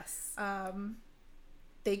Justin. Yes.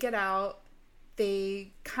 They get out.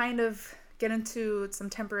 They kind of get into some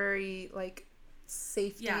temporary like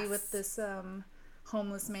safety with this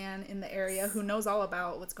homeless man in the area who knows all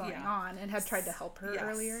about what's going on and had tried to help her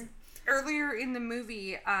earlier. Earlier in the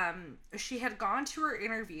movie, she had gone to her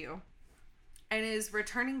interview and is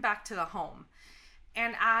returning back to the home.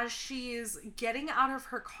 And as she is getting out of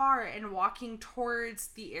her car and walking towards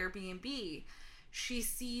the Airbnb, she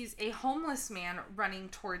sees a homeless man running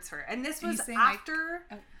towards her. And this was after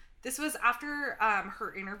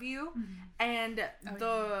her interview. And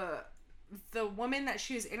the woman that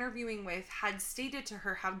she was interviewing with had stated to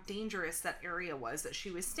her how dangerous that area was that she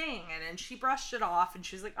was staying in. And she brushed it off and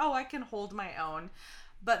she was like, oh, I can hold my own.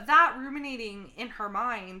 But that ruminating in her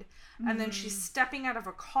mind, and then she's stepping out of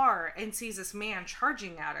a car and sees this man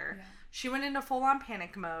charging at her. Yeah. She went into full-on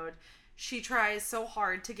panic mode. She tries so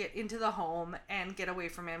hard to get into the home and get away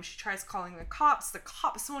from him. She tries calling the cops. The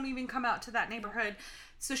cops won't even come out to that neighborhood.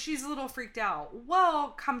 So she's a little freaked out. Well,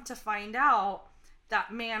 come to find out,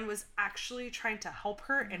 that man was actually trying to help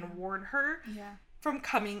her and warn her from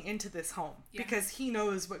coming into this home. Because he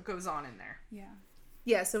knows what goes on in there.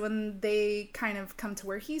 Yeah, so when they kind of come to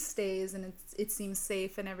where he stays and it seems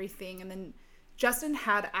safe and everything, and then Justin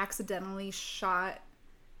had accidentally shot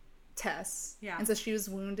Tess. Yeah. And so she was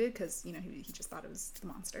wounded because, he just thought it was the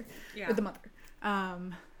monster. Yeah. Or the mother.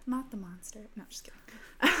 Not the monster. No, just kidding.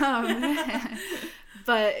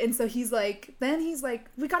 And so he's like,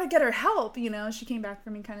 we got to get her help, she came back for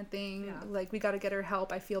me kind of thing. Yeah. Like, we got to get her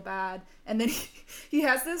help. I feel bad. And then he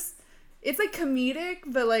has this... It's like comedic,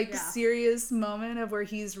 but like serious moment of where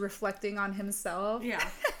he's reflecting on himself. Yeah.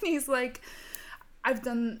 And he's like, I've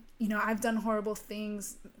done horrible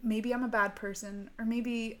things. Maybe I'm a bad person, or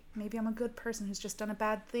maybe I'm a good person who's just done a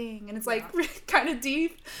bad thing. And it's like kind of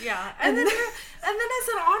deep. Yeah. And then as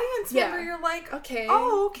an audience member, you're like, okay.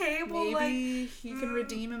 Oh, okay. Well, maybe he can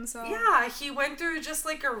redeem himself. Yeah. He went through just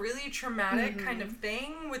like a really traumatic kind of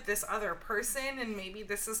thing with this other person, and maybe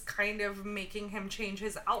this is kind of making him change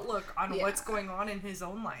his outlook on what's going on in his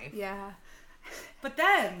own life. Yeah. But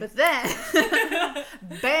then,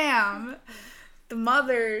 bam. The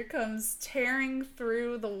mother comes tearing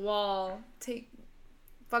through the wall,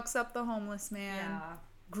 fucks up the homeless man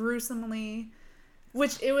gruesomely,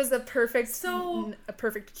 which it was a perfect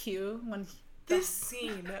cue when this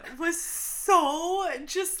scene was so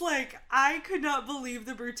just like, I could not believe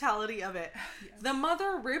the brutality of it. Yes. The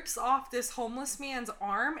mother rips off this homeless man's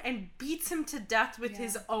arm and beats him to death with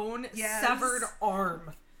his own severed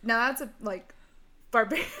arm. Now that's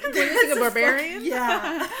Barbarian. When you think of Barbarian?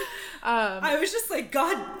 I was just like,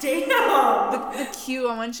 God damn. The cue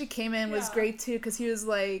on when she came in was great too, because he was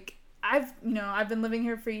like, I've been living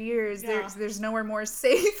here for years. There's nowhere more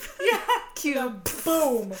safe. Cue.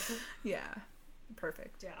 Boom. Yeah.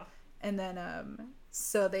 Perfect. Yeah. And then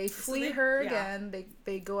so they flee her again.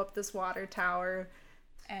 They go up this water tower.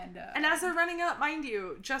 And as they're running up, mind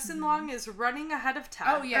you, Justin Long is running ahead of Tess.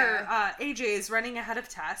 Oh, yeah. Or, AJ is running ahead of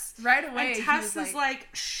Tess. Right away. And Tess is like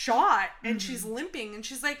shot and she's limping and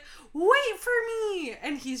she's like, wait for me.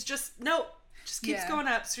 And he's just, nope. Just keeps going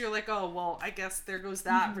up. So you're like, oh, well, I guess there goes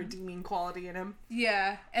that redeeming quality in him.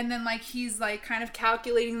 Yeah. And then, like, he's, like, kind of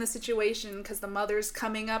calculating the situation because the mother's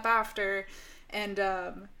coming up after. And,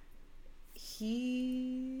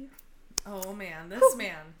 Oh, man. This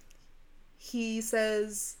man. He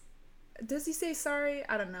says... Does he say sorry?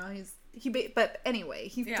 I don't know. But anyway,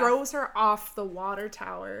 he throws her off the water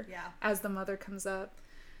tower as the mother comes up.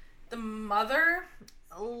 The mother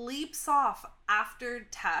leaps off after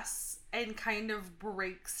Tess and kind of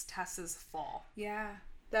breaks Tess's fall. Yeah.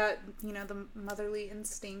 That, the motherly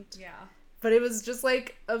instinct. Yeah. But it was just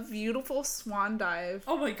like a beautiful swan dive.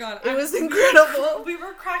 Oh my god. It was incredible. We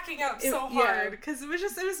were cracking up so hard because it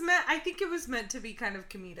was meant, I think it was meant to be kind of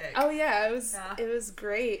comedic. Oh yeah, it was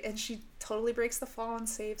great. And she totally breaks the fall and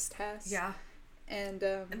saves Tess. Yeah. And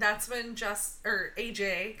that's when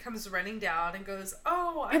AJ comes running down and goes,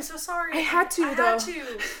 oh, I'm so sorry. I had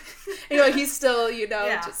to. He's still,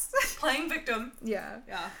 just playing victim. Yeah.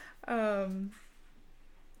 Yeah.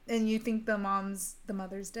 And you think the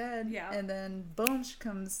mother's dead. Yeah. And then boom, she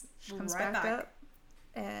comes right back up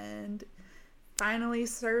and finally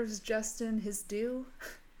serves Justin his due.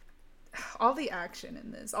 All the action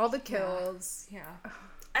in this, all the kills. Yeah.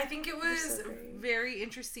 I think it was very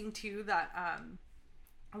interesting too that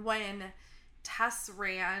when Tess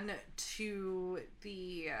ran to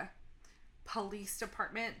the police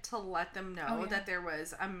department to let them know that there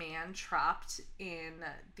was a man trapped in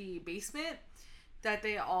the basement, that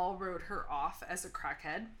they all wrote her off as a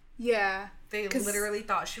crackhead. Yeah. They literally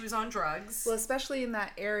thought she was on drugs. Well, especially in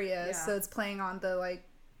that area, so it's playing on the, like,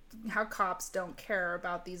 how cops don't care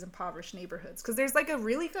about these impoverished neighborhoods. Because there's, like, a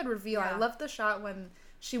really good reveal. I love the shot when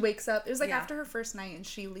she wakes up. It was, like, after her first night, and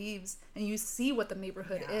she leaves, and you see what the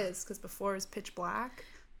neighborhood is, because before it was pitch black.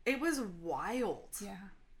 It was wild. Yeah.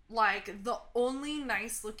 Like, the only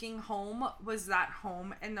nice-looking home was that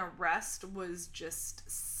home, and the rest was just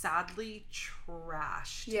sadly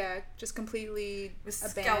trashed. Yeah, just completely with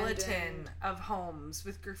abandoned. Skeleton of homes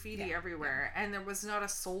with graffiti everywhere, and there was not a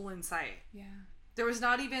soul in sight. Yeah. There was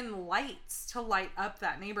not even lights to light up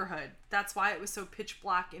that neighborhood. That's why it was so pitch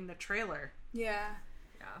black in the trailer. Yeah.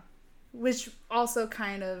 Yeah. Which also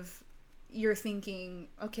kind of... You're thinking,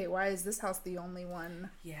 okay, why is this house the only one?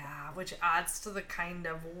 Yeah, which adds to the kind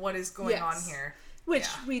of what is going on here. Which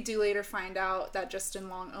we do later find out that Justin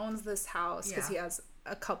Long owns this house because he has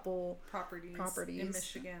a couple properties in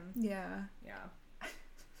Michigan. Yeah. Yeah.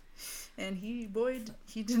 And he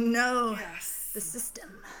didn't know the system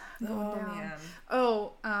going down. Man.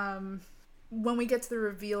 Oh, when we get to the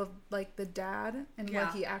reveal of, like, the dad and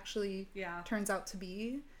what he actually turns out to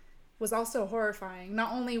be, was also horrifying.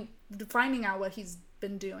 Not only finding out what he's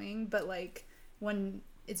been doing, but, like, when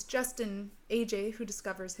it's Justin, AJ, who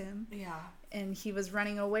discovers him. Yeah. And he was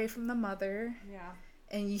running away from the mother. Yeah.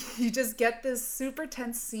 And you just get this super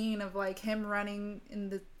tense scene of, like, him running in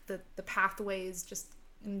the pathways just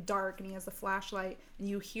in dark, and he has the flashlight, and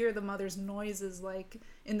you hear the mother's noises, like,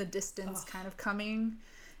 in the distance kind of coming.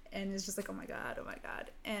 And it's just like, oh my God.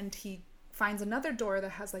 And he finds another door that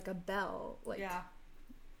has, like, a bell, like...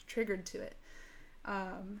 triggered to it,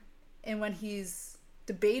 and when he's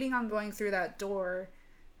debating on going through that door,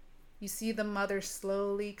 you see the mother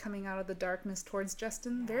slowly coming out of the darkness towards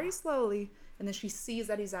Justin, very slowly, and then she sees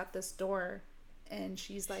that he's at this door, and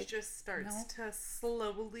she just starts to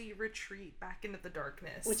slowly retreat back into the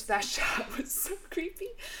darkness. Which that shot was so creepy.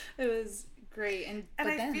 It was great, and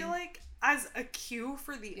I feel like as a cue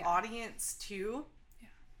for the audience too.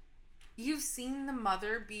 You've seen the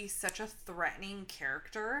mother be such a threatening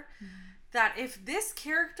character that if this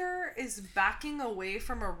character is backing away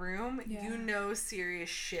from a room, you know serious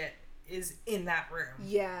shit is in that room.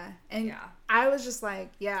 Yeah. And I was just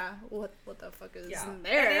like, what the fuck is in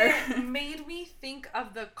there? And it made me think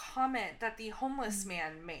of the comment that the homeless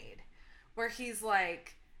man made, where he's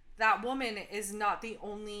like, that woman is not the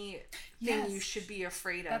only thing you should be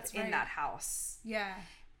afraid of in that house. Yeah.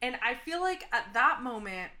 And I feel like at that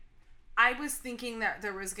moment, I was thinking that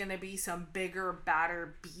there was going to be some bigger,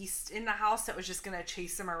 badder beast in the house that was just going to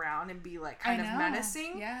chase him around and be, like, kind of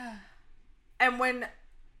menacing. Yeah. And when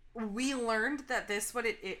we learned that this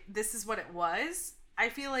is what it was, I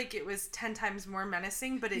feel like it was 10 times more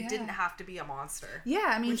menacing, but it didn't have to be a monster. Yeah,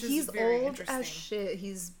 I mean, he's old as shit.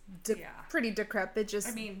 He's pretty decrepit.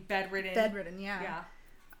 Just bedridden. Yeah.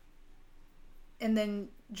 And then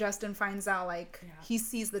Justin finds out, like, he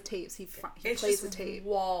sees the tapes. He plays the tape.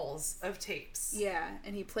 Walls of tapes. Yeah,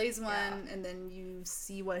 and he plays one, and then you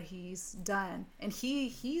see what he's done. And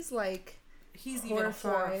he's like, he's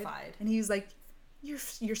horrified. Even horrified. And he's like, you're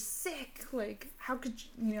sick. Like, how could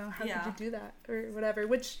you, how could you do that? Or whatever.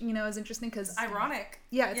 Which, is interesting because... ironic.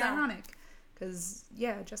 Yeah, it's ironic. Because,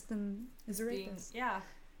 Justin is a rapist.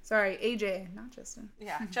 Sorry, AJ, not Justin.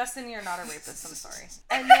 Yeah, Justin, you're not a rapist, I'm sorry.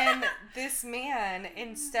 And then this man,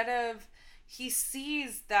 instead of, he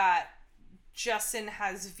sees that Justin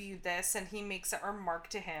has viewed this and he makes a remark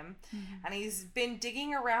to him, and he's been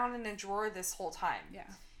digging around in a drawer this whole time. Yeah.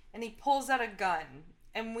 And he pulls out a gun,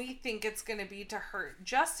 and we think it's going to be to hurt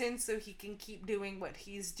Justin so he can keep doing what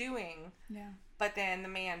he's doing. Yeah. But then the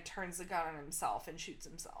man turns the gun on himself and shoots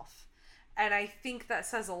himself. And I think that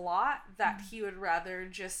says a lot that he would rather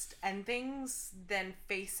just end things than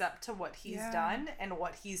face up to what he's done and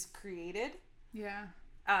what he's created. Yeah.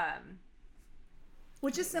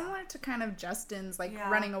 Which is similar to kind of Justin's, like,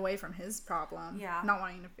 running away from his problem. Yeah. Not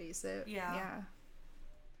wanting to face it. Yeah.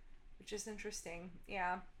 Which is interesting.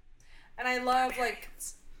 Yeah. And I love, like,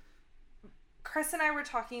 Chris and I were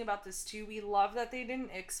talking about this too. We love that they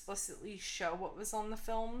didn't explicitly show what was on the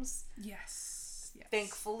films. Yes.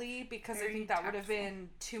 Thankfully, because I think that would have been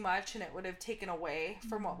too much and it would have taken away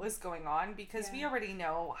from what was going on, because we already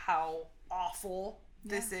know how awful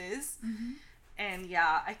this is. And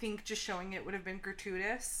I think just showing it would have been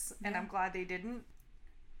gratuitous, and I'm glad they didn't.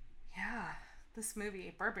 This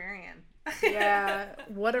movie, Barbarian.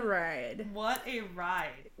 What a ride. What a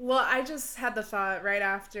ride. Well, I just had the thought right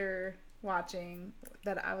after watching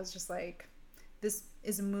that I was just like, this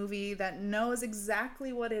is a movie that knows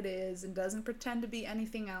exactly what it is and doesn't pretend to be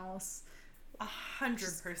anything else.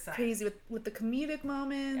 100%. Crazy with the comedic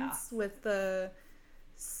moments, with the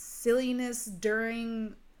silliness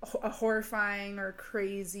during a horrifying or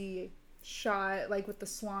crazy shot, like with the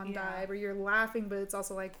swan dive, where you're laughing, but it's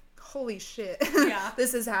also like, holy shit,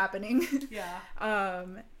 this is happening.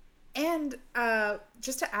 And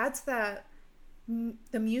just to add to that,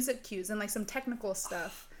 the music cues and like some technical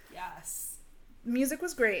stuff. Music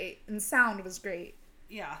was great and sound was great.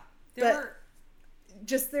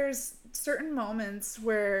 There's certain moments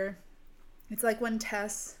where it's like when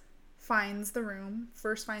Tess finds the room,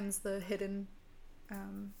 first finds the hidden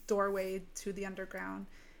doorway to the underground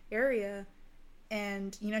area,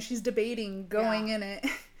 and she's debating going in it,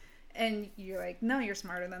 and you're like, no, you're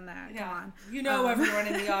smarter than that. Come on. Everyone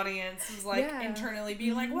in the audience is like internally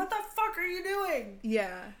being like, what the fuck are you doing?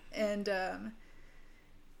 And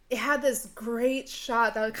it had this great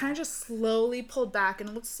shot that kind of just slowly pulled back, and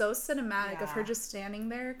it looked so cinematic of her just standing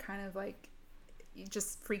there, kind of like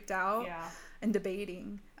just freaked out and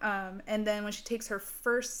debating. And then when she takes her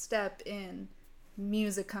first step in,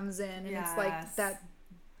 music comes in, and it's like that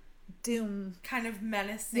doom. Kind of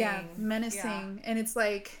menacing. Menacing. And it's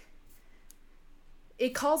like, it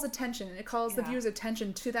calls attention. It calls the viewer's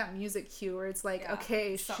attention to that music cue where it's like,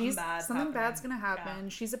 okay, something bad's gonna happen.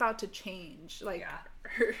 She's about to change. Like,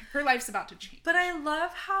 her life's about to change. But I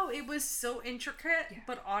love how it was so intricate,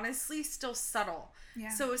 but honestly still subtle.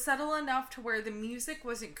 So it was subtle enough to where the music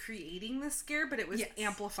wasn't creating the scare, but it was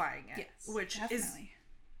amplifying it, which is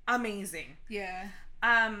amazing.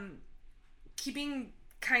 Keeping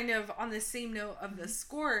kind of on the same note of the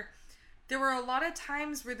score, there were a lot of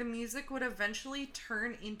times where the music would eventually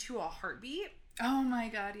turn into a heartbeat. Oh my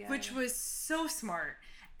god, which was so smart.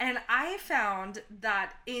 And I found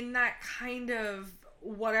that in that kind of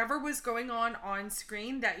whatever was going on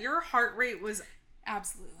screen, that your heart rate was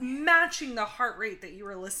absolutely matching the heart rate that you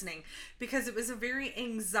were listening, because it was a very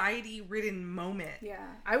anxiety-ridden moment.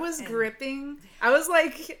 I was gripping. I was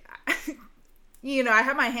like... I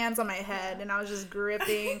had my hands on my head and I was just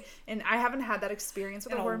gripping, and I haven't had that experience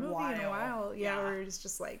with a horror movie in a while. Where it's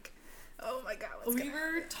just like, oh my god, we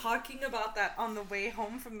were talking about that on the way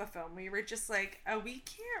home from the film. We were just like, we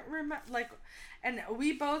can't remember, like, and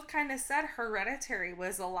we both kind of said Hereditary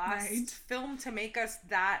was the last film to make us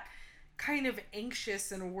that kind of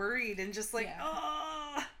anxious and worried and just like,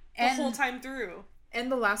 the whole time through.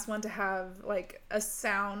 And the last one to have like a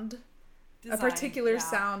sound... a particular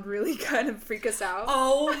sound really kind of freak us out.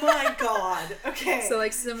 Oh my god. Okay. So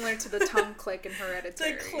like similar to the tongue click in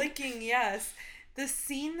Hereditary. The clicking, yes. The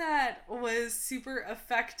scene that was super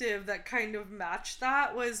effective that kind of matched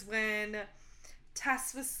that was when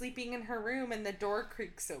Tess was sleeping in her room and the door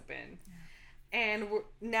creaks open. And we're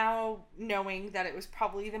now knowing that it was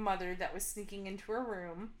probably the mother that was sneaking into her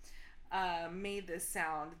room. made this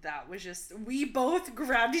sound that was just, we both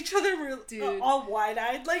grabbed each other Dude. all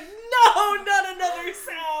wide-eyed, like, no, not another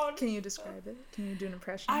sound. Can you describe it? Can you do an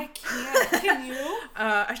impression? I can't. Can you?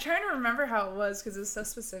 I'm trying to remember how it was because it was so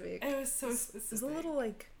specific. It was so specific. It was a little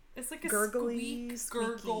like it's like a gurgly,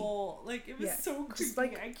 gurgle. Like, it was so creepy. Just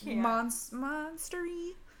like I can't.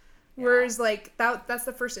 Monstery. Whereas like that's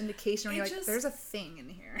the first indication when you're like, there's a thing in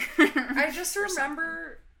here. I just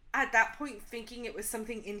remember at that point thinking it was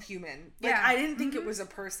something inhuman. Like, I didn't think it was a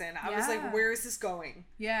person. I was like, where is this going?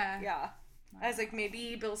 Yeah. Wow. I was like,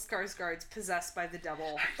 maybe Bill Skarsgård's possessed by the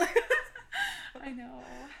devil. I know.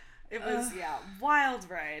 It was, wild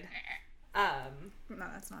ride. No,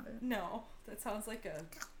 that's not it. No, that sounds like a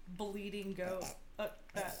bleeding goat.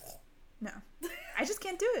 No. I just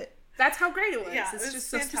can't do it. That's how great it was. Yeah, it's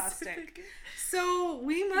just fantastic. So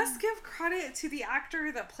we must give credit to the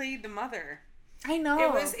actor that played the mother. I know.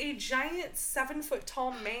 It was a giant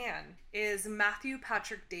 7-foot-tall man. Is Matthew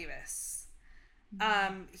Patrick Davis.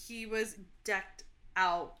 He was decked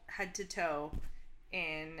out head to toe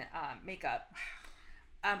in makeup.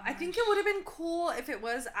 I think it would have been cool if it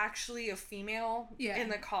was actually a female in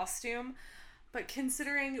the costume. But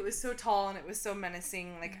considering it was so tall and it was so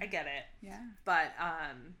menacing, like, I get it. Yeah. But,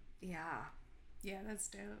 yeah. Yeah, that's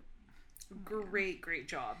dope. Great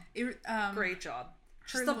job. Great job.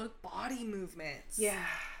 Just the body movements. Yeah.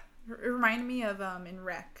 It reminded me of in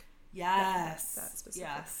Wreck. Yes. That specific.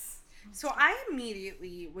 Yes. So I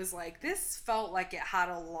immediately was like, this felt like it had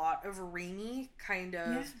a lot of Raimi kind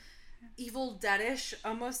of Evil Dead-ish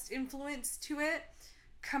almost influence to it.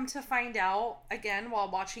 Come to find out, again, while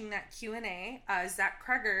watching that Q&A, Zach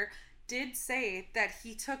Cregger did say that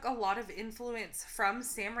he took a lot of influence from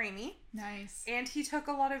Sam Raimi. Nice. And he took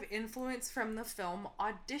a lot of influence from the film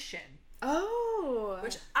Audition. Oh.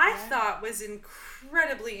 Which I thought was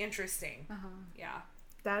incredibly interesting. Uh-huh. Yeah.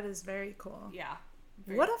 That is very cool. Yeah.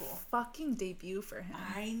 What a fucking debut for him.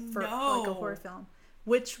 I know. For like a horror film.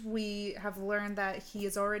 Which we have learned that he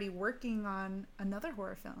is already working on another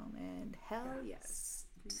horror film. And hell yes.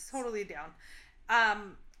 Totally down.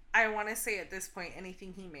 I want to say at this point,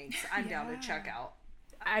 anything he makes, I'm down to check out.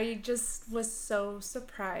 I just was so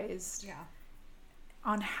surprised. Yeah.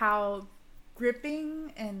 On how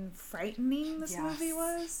gripping and frightening this movie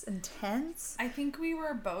was. Intense. I think we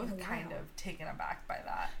were both kind of taken aback by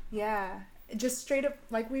that. Yeah. Just straight up,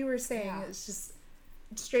 like we were saying, it's just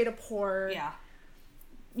straight up horror. Yeah.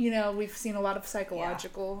 You know, we've seen a lot of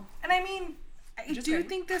psychological. And I mean, I do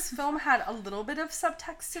think this film had a little bit of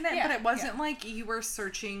subtext in it, but it wasn't like you were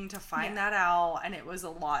searching to find that out, and it was a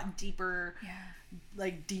lot deeper. Yeah.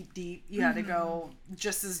 Like deep. You had to go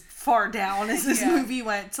just as far down as this movie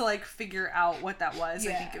went to like figure out what that was.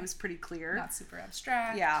 I think it was pretty clear. Not super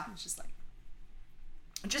abstract. Yeah. It was just like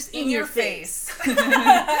just in your face.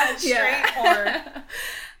 Straight horror.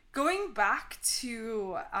 Going back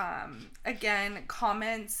to again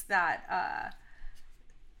comments that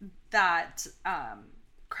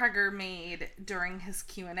Cregger made during his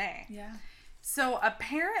Q&A. Yeah. So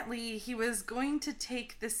apparently he was going to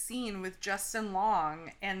take the scene with Justin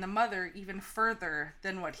Long and the mother even further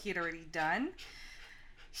than what he had already done.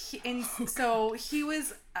 So he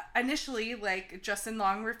was initially like, Justin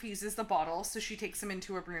Long refuses the bottle, so she takes him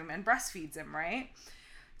into a room and breastfeeds him, right?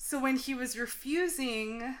 So when he was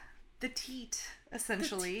refusing the teat,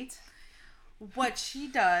 essentially, what she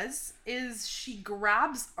does is she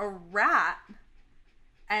grabs a rat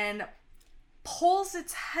and pulls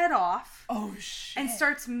its head off and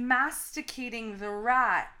starts masticating the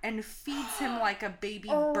rat and feeds him like a baby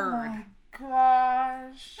bird. Oh my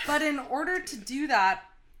gosh. But in order to do that,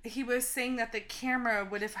 he was saying that the camera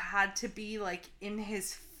would have had to be like in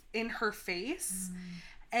her face.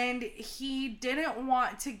 And he didn't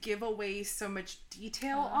want to give away so much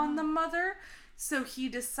detail on the mother, so he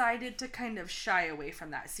decided to kind of shy away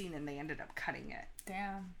from that scene, and they ended up cutting it.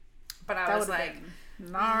 Damn. But I was like,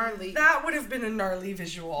 gnarly. That would have been a gnarly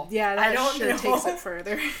visual. Yeah, that sure takes it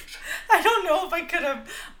further. I don't know if I could have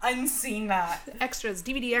unseen that. Extras,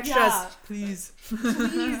 DVD extras. Yeah. Please.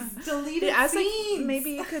 Delete it. Like,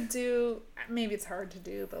 maybe you could do, maybe it's hard to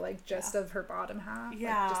do, but like just of her bottom half. Like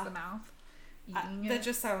just the mouth. That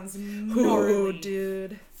just sounds gnarly. Oh,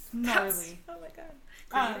 dude. Gnarly. Oh my god.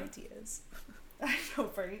 Great ideas. I know,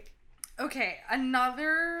 right? Okay,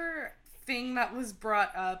 another thing that was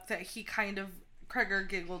brought up that he kind of, Cregger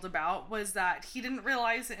giggled about, was that he didn't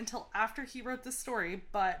realize it until after he wrote the story,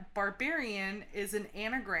 but Barbarian is an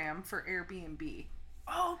anagram for Airbnb.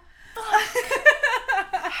 Oh,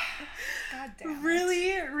 fuck. God damn.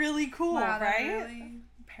 Really, really cool, wow, right? That really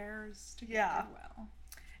pairs together well.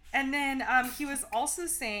 And then he was also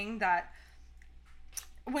saying that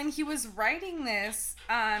when he was writing this,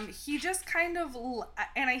 he just kind of,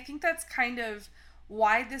 and I think that's kind of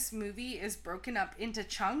why this movie is broken up into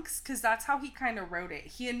chunks, because that's how he kind of wrote it.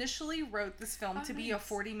 He initially wrote this film to be a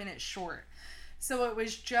 40-minute short. So it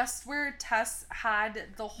was just where Tess had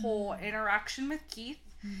the whole interaction with Keith,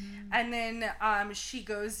 and then she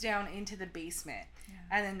goes down into the basement,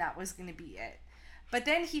 and then that was going to be it. But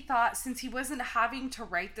then he thought, since he wasn't having to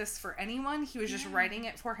write this for anyone, he was just writing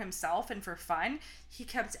it for himself and for fun, he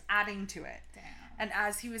kept adding to it. Damn. And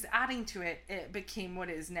as he was adding to it, it became what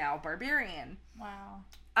is now Barbarian. Wow.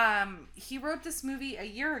 He wrote this movie a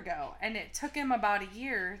year ago, and it took him about a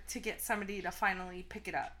year to get somebody to finally pick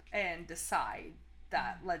it up and decide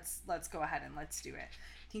that let's go ahead and let's do it.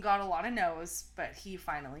 He got a lot of no's, but he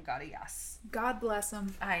finally got a yes. God bless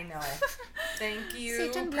him. I know. Thank you,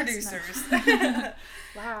 Satan bless producers.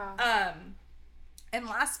 Wow. And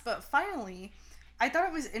last but finally, I thought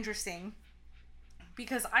it was interesting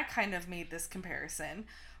because I kind of made this comparison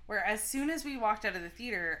where as soon as we walked out of the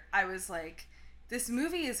theater, I was like, this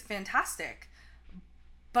movie is fantastic,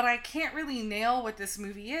 but I can't really nail what this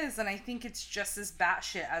movie is, and I think it's just as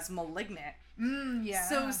batshit as Malignant. Yeah.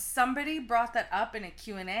 So somebody brought that up in a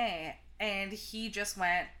Q&A, and he just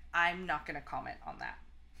went, I'm not going to comment on that.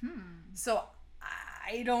 So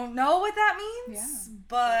I don't know what that means,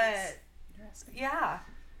 but interesting. Yeah,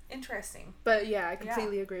 interesting. But yeah, I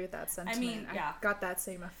completely agree with that sentiment. I mean, I got that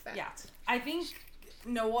same effect. Yeah. I think,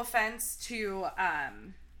 no offense to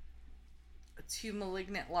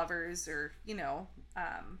Malignant lovers or, oh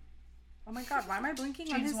my God, why am I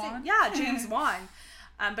blinking on James his Wan? name? Yeah, James Wan.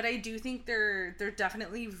 But I do think they're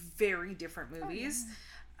definitely very different movies.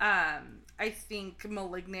 I think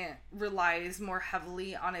Malignant relies more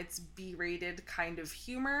heavily on its B-rated kind of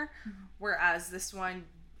humor, whereas this one,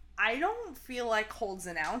 I don't feel like holds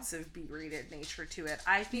an ounce of B-rated nature to it.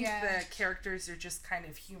 I think the characters are just kind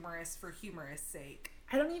of humorous for humorous sake.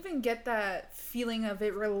 I don't even get that feeling of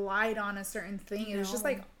it relied on a certain thing. It was just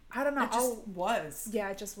like, I don't know. It just was. Yeah,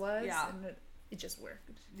 it just was. Yeah. And it just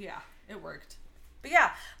worked. Yeah, it worked.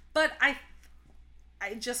 But I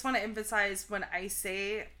just want to emphasize when I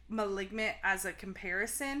say Malignant as a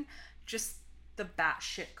comparison, just the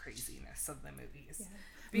batshit craziness of the movies. Yeah.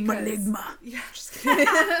 Maligma. Yeah.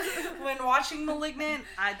 When watching Malignant,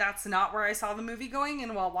 that's not where I saw the movie going,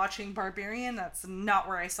 and while watching Barbarian, that's not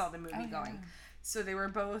where I saw the movie going. So they were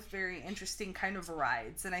both very interesting kind of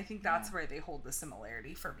rides, and I think that's where they hold the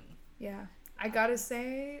similarity for me. Yeah. I gotta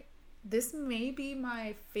say, this may be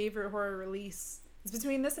my favorite horror release. It's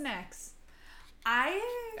between this and X.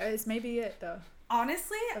 It's maybe it, though.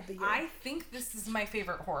 Honestly, I think this is my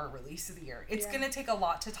favorite horror release of the year. It's gonna take a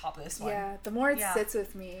lot to top this one. Yeah, the more it sits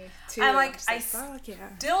with me, too. I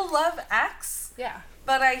still love X. Yeah.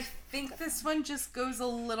 But I think this one just goes a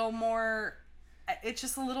little more... It's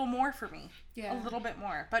just a little more for me. Yeah. A little bit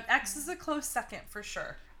more. But X is a close second, for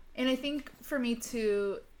sure. And I think, for me,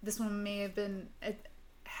 too, this one may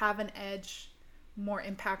have an edge, more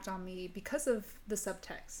impact on me because of the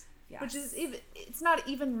subtext. Yes. Which is it's not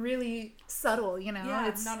even really subtle, Yeah,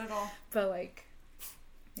 it's not at all. But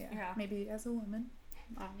maybe as a woman,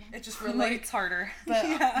 I don't know. It just relates harder. But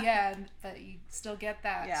but you still get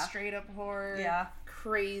that straight up horror,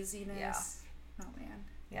 craziness. Yeah. Oh man.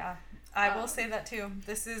 Yeah, I will say that too.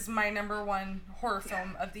 This is my number one horror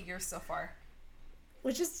film of the year so far.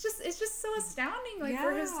 Which is just so astounding,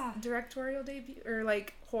 for his directorial debut or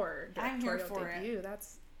horror directorial debut.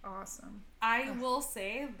 That's awesome. I will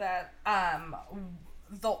say that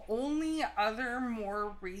the only other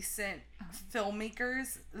more recent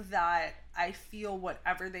filmmakers that I feel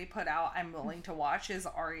whatever they put out I'm willing to watch is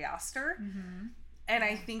Ari Aster. And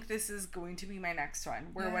I think this is going to be my next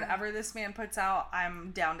one, where whatever this man puts out,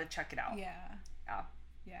 I'm down to check it out. Yeah.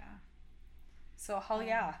 So hell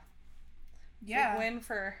yeah. Yeah.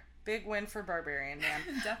 Big win for Barbarian, man.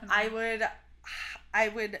 Definitely. I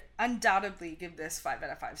would undoubtedly give this 5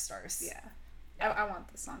 out of 5 stars. Yeah. I want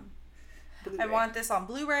this on Blu-ray. I want this on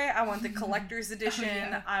Blu-ray. I want the collector's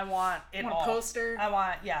edition. I want it all. A poster.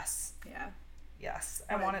 Yes. Yeah. Yes.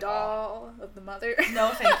 I want it all. Doll of the mother. No,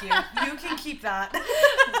 thank you. You can keep that.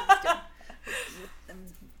 With them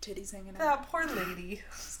titties hanging out. That poor lady.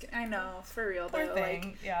 I know, for real poor though.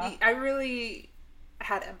 Thing. I really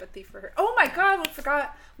had empathy for her. Oh my God, I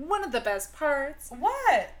forgot one of the best parts.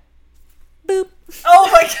 What? Boop. Oh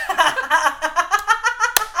my God.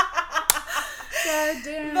 God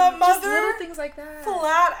damn. The mother. Just little things like that.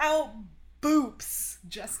 Flat out boops.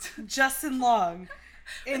 Justin Long.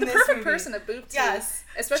 The perfect person to boop to. Yes.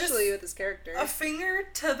 Especially just with his character. A finger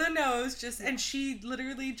to the nose, and she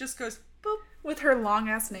literally just goes boop. With her long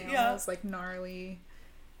ass nails, gnarly.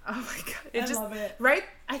 Oh my god. I love it. Right?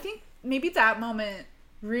 I think maybe that moment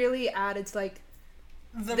really added to like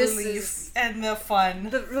The relief and the fun.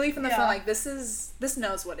 The relief and the fun, like this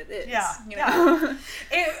knows what it is. Yeah. You know?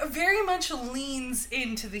 It very much leans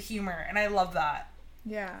into the humor, and I love that.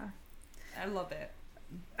 Yeah. I love it.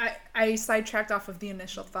 I sidetracked off of the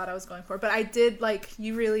initial thought I was going for, but I did like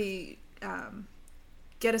you really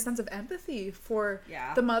get a sense of empathy for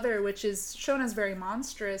the mother, which is shown as very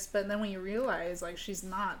monstrous, but then when you realize like she's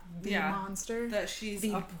not the monster, that she's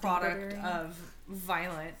a product of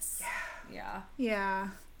violence. Yeah,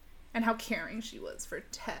 and how caring she was for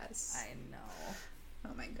Tess. I know.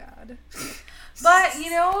 Oh my god. But you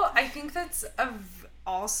know, I think that's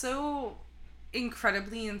also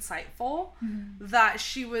incredibly insightful that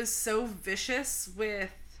she was so vicious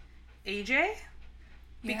with AJ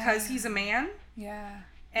because he's a man. Yeah.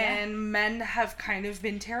 And men have kind of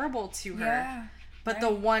been terrible to her. Yeah. But the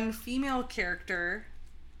one female character,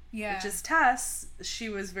 which is Tess, she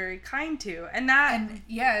was very kind to. And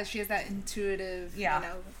she has that intuitive, you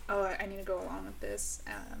know, oh, I need to go along with this.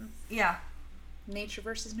 Nature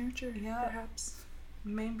versus nurture, perhaps.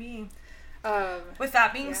 Maybe. With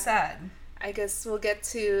that being said, I guess we'll get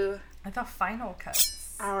to the final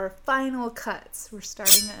cuts. Our final cuts. We're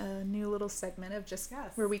starting a new little segment of just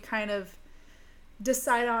where we kind of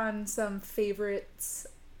decide on some favorite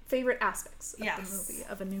aspects of the movie,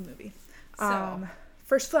 of a new movie. So,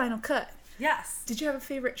 first final cut. Yes. Did you have a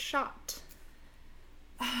favorite shot?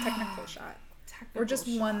 Technical shot. Or just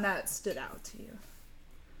one that stood out to you?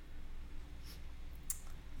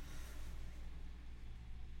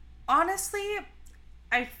 Honestly,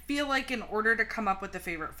 I feel like in order to come up with a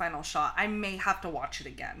favorite final shot, I may have to watch it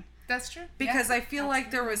again. That's true. Because I feel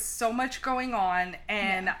like there was so much going on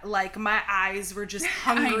and like my eyes were just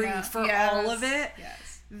hungry for all of it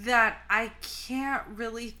that I can't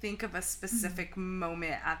really think of a specific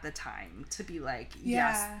moment at the time to be like,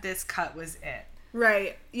 yes, this cut was it.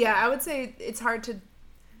 Right. Yeah, I would say it's hard to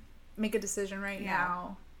make a decision right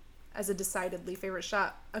now as a decidedly favorite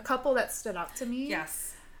shot. A couple that stood out to me.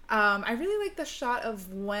 Yes. I really like the shot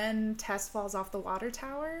of when Tess falls off the water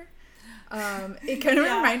tower. It kind of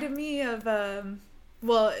reminded me of,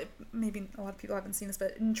 maybe a lot of people haven't seen this,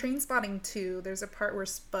 but in Trainspotting 2, there's a part where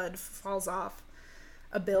Spud falls off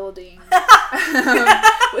a building.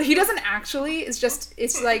 He doesn't actually,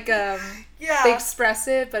 it's like, they express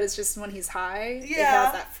it, but it's just when he's high, it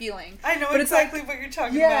has that feeling. I know exactly what you're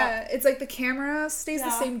talking about. Yeah, it's like the camera stays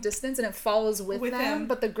the same distance and it follows with them,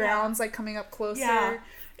 but the ground's like coming up closer. Yeah.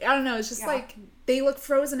 I don't know, it's just like they look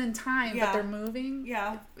frozen in time, but they're moving.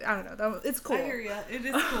 Yeah. I don't know. It's cool. I hear you. It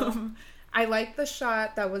is cool. I like the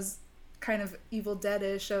shot that was kind of Evil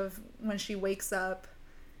Dead-ish of when she wakes up.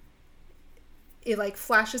 It like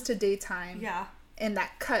flashes to daytime. Yeah. And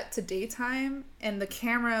that cut to daytime, and the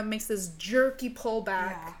camera makes this jerky pullback.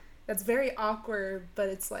 Yeah. That's very awkward, but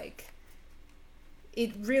it's like,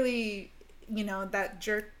 it really, that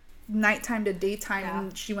jerk nighttime to daytime,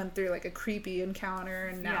 and she went through like a creepy encounter,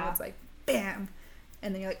 and now it's like bam,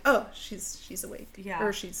 and then you're like, oh, she's awake,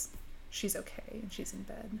 or she's okay and she's in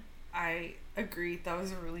bed. I agree. That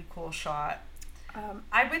was a really cool shot.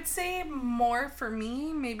 I would say more for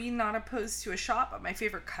me, maybe not opposed to a shot, but my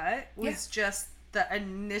favorite cut was just the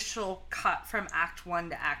initial cut from Act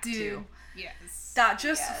 1 to Act 2. Yes. That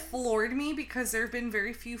just floored me because there have been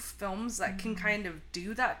very few films that can kind of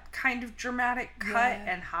do that kind of dramatic cut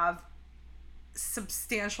and have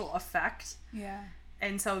substantial effect. Yeah.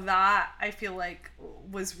 And so that, I feel like,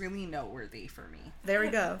 was really noteworthy for me. There we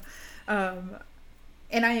go.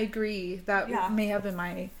 And I agree. That may have been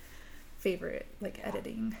my favorite, edit.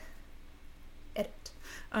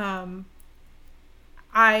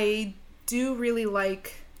 I do really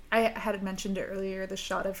like, I had mentioned it earlier, the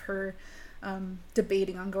shot of her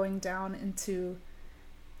debating on going down into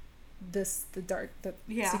the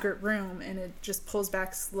secret room, and it just pulls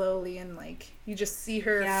back slowly, and you just see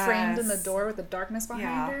her framed in the door with the darkness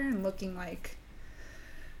behind her and looking like,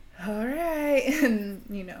 all right, and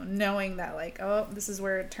knowing that oh, this is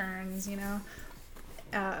where it turns,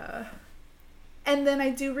 and then I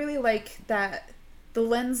do really like that the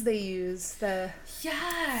lens they use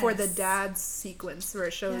for the dad's sequence where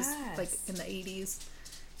it shows in the 80s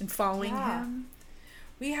and following him.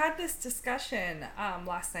 We had this discussion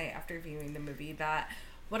last night after viewing the movie that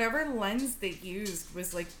whatever lens they used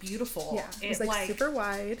was beautiful. Yeah, it was super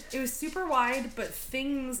wide. It was super wide, but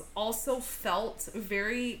things also felt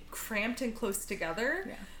very cramped and close together.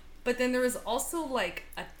 Yeah. But then there was also a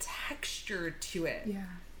texture to it. Yeah.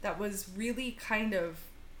 That was really kind of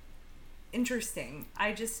interesting.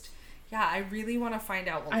 I just, Yeah, I really want to find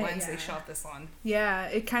out what lens they shot this on. Yeah,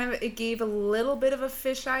 it gave a little bit of a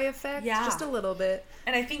fisheye effect. Yeah. Just a little bit.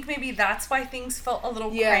 And I think maybe that's why things felt a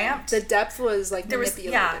little cramped. The depth was like there was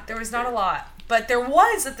not a lot. But there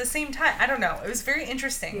was at the same time. I don't know. It was very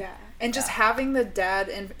interesting. Yeah. And just having the dad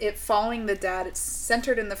and it following the dad, it's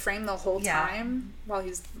centered in the frame the whole time while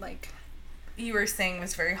he's like... You were saying it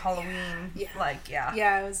was very Halloween. Yeah.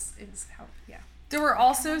 Yeah, it was There were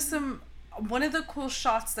also some... One of the cool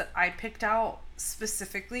shots that I picked out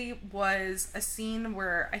specifically was a scene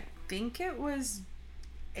where I think it was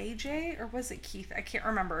AJ or was it Keith? I can't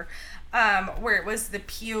remember. Where it was the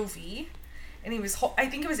POV and he was I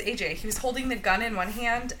think it was AJ. He was holding the gun in one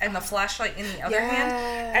hand and the flashlight in the other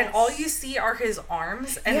hand, and all you see are his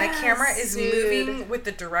arms, and the camera is moving with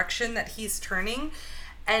the direction that he's turning,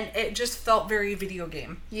 and it just felt very video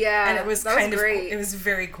game. Yeah, and it was kind of great. It was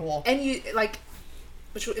very cool. And you like.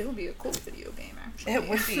 It would be a cool video game, actually. It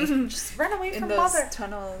would be. Just run away from those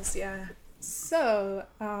tunnels, yeah. So,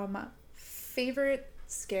 favorite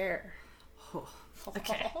scare. Oh,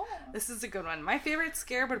 okay, this is a good one. My favorite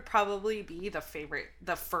scare would probably be the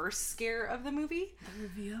first scare of the movie.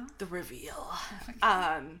 The reveal.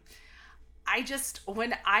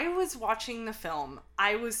 When I was watching the film,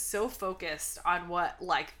 I was so focused on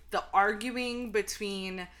the arguing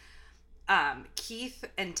between Keith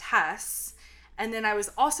and Tess. And then I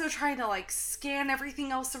was also trying to scan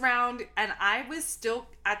everything else around, and I was still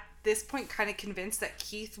at this point kind of convinced that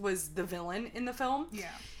Keith was the villain in the film. Yeah.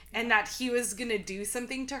 And that he was gonna do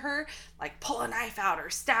something to her, like pull a knife out or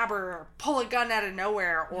stab her or pull a gun out of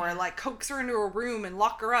nowhere or coax her into a room and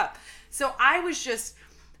lock her up. So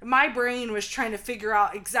my brain was trying to figure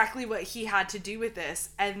out exactly what he had to do with this,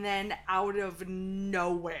 and then out of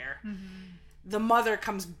nowhere, the mother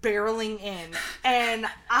comes barreling in, and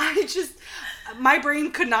my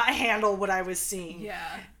brain could not handle what I was seeing.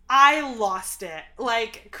 Yeah. I lost it.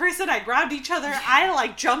 Carissa and I grabbed each other.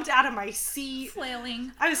 I jumped out of my seat.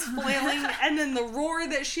 Flailing. I was flailing, and then the roar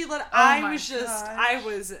that she let, I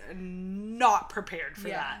was not prepared for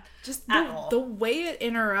that. Just the way it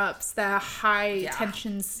interrupts that high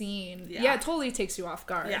tension scene. Yeah, it totally takes you off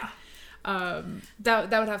guard. Yeah.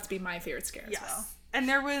 That would have to be my favorite scare as well. And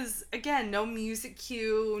there was, again, no music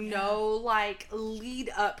cue, no, lead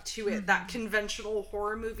up to it that conventional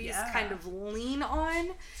horror movies kind of lean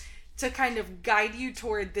on to kind of guide you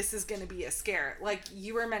toward this is going to be a scare. Like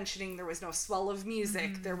you were mentioning, there was no swell of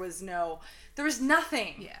music. There was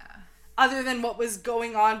nothing. Yeah. Other than what was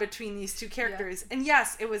going on between these two characters. And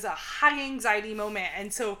yes, it was a high anxiety moment.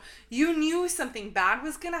 And so you knew something bad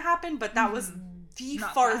was going to happen, but that was the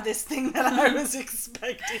farthest thing that I was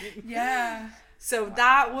expecting. Yeah. So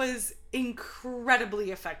that was incredibly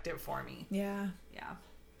effective for me. Yeah. Yeah.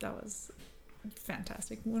 That was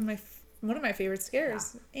fantastic. One of my favorite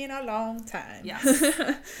scares in a long time. Yes.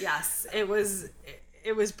 Yes. It was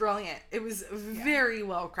brilliant. It was very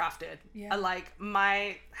well crafted. Yeah.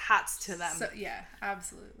 My hats to them. So, yeah,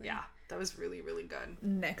 absolutely. Yeah. That was really, really good.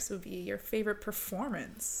 Next would be your favorite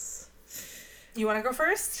performance. You want to go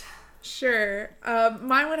first? Sure.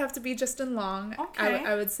 Mine would have to be Justin Long. Okay.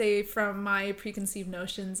 I would say from my preconceived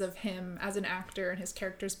notions of him as an actor and his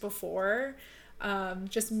characters before,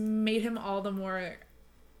 just made him all the more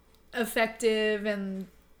effective and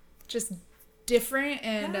just different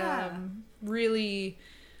and really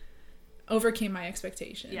overcame my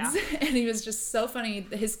expectations. Yeah. And he was just so funny.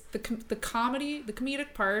 The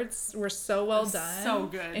comedic parts were so well done. So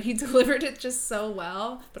good. And he delivered it just so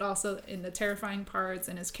well, but also in the terrifying parts,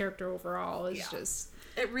 and his character overall is just...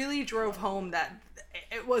 It really drove home that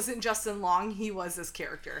it wasn't Justin Long, he was his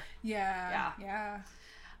character. Yeah.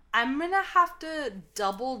 I'm gonna have to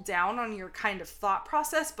double down on your kind of thought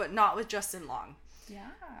process, but not with Justin Long. Yeah.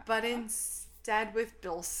 But instead with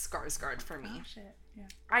Bill Skarsgård for me. Oh, shit. Yeah.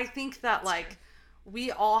 I think that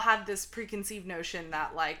we all had this preconceived notion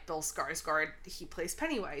that Bill Skarsgård, he plays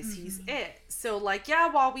Pennywise, he's it. So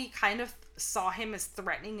while we kind of saw him as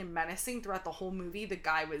threatening and menacing throughout the whole movie, the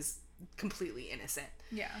guy was completely innocent.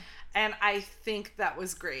 Yeah. And I think that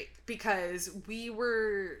was great because we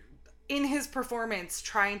were in his performance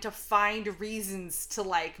trying to find reasons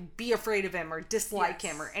to be afraid of him or dislike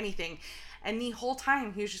him or anything. And the whole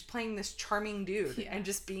time he was just playing this charming dude and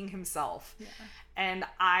just being himself. Yeah. And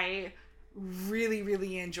I really,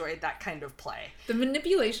 really enjoyed that kind of play. The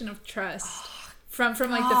manipulation of trust from the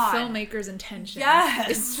filmmaker's intention. Yes.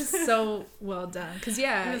 It's just so well done. Because,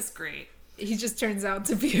 it was great. He just turns out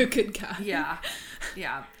to be a good guy. Yeah.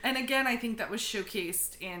 Yeah. And again, I think that was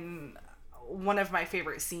showcased in one of my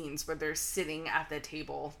favorite scenes where they're sitting at the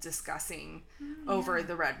table discussing over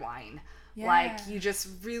the red wine. Yeah. Like, you just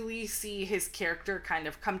really see his character kind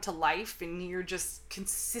of come to life, and you're just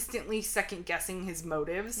consistently second guessing his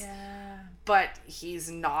motives. Yeah. But he's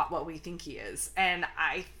not what we think he is. And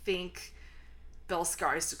I think Bill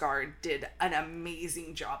Skarsgård did an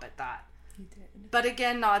amazing job at that. He did. But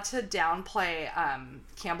again, not to downplay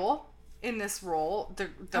Campbell in this role,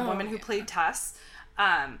 the woman who played Tess.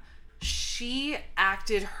 She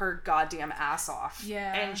acted her goddamn ass off.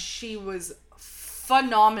 Yeah. And she was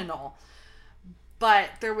phenomenal. But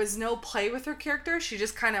there was no play with her character. She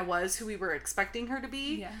just kind of was who we were expecting her to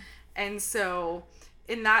be. Yeah. And so,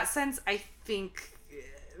 in that sense, I think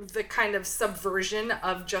the kind of subversion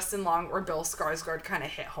of Justin Long or Bill Skarsgård kind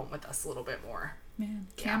of hit home with us a little bit more. Man,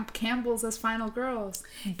 Campbell's as final girls.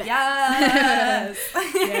 Yes.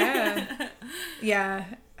 Yeah. Yeah.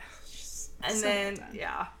 And So then, well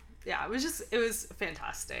done. yeah, it was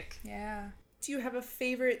fantastic. Yeah. Do you have a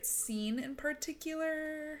favorite scene in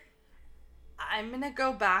particular? I'm going to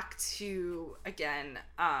go back to, again,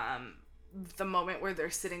 the moment where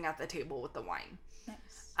they're sitting at the table with the wine.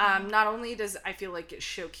 Nice. Not only does I feel like it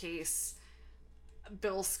showcase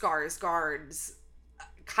Bill Skarsgård's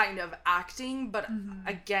kind of acting, but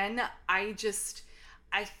again, I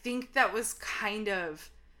think that was kind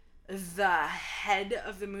of the head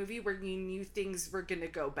of the movie where you knew things were going to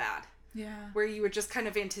go bad. Yeah. Where you were just kind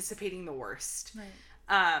of anticipating the worst.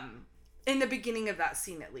 Right. In the beginning of that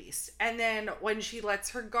scene, at least. And then when she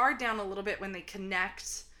lets her guard down a little bit when they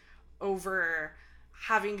connect over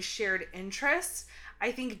having shared interests,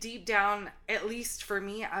 I think deep down, at least for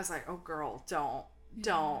me, I was like, oh girl, don't.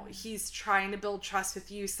 He's trying to build trust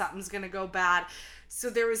with you. Something's going to go bad.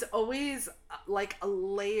 So there was always like a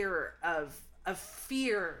layer of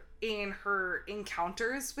fear in her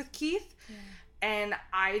encounters with Keith. Yeah. And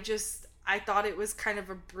I thought it was kind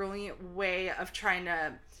of a brilliant way of trying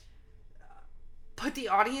to put the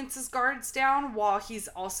audience's guards down while he's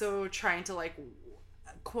also trying to, like,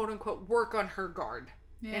 quote unquote work on her guard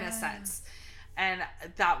in a sense. And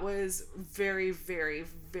that was very, very,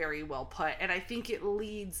 very well put. And I think it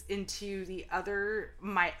leads into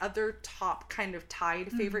my other top kind of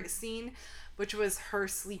tied favorite scene, which was her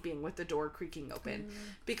sleeping with the door creaking open,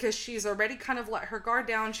 because she's already kind of let her guard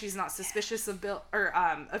down. She's not suspicious of Bill or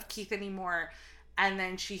of Keith anymore. And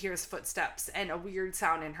then she hears footsteps and a weird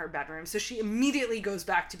sound in her bedroom. So she immediately goes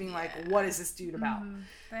back to being like, what is this dude about?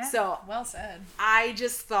 Yeah, So well said. I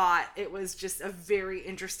just thought it was just a very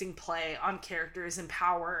interesting play on characters and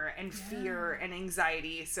power and fear and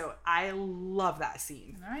anxiety. So I love that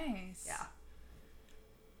scene. Nice. Yeah.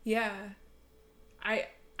 Yeah.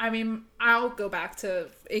 I mean, I'll go back to,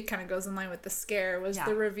 it kind of goes in line with the scare,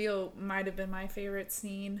 the reveal might have been my favorite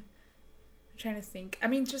scene. I'm trying to think. I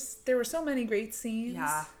mean, just, there were so many great scenes.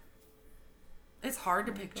 Yeah. It's hard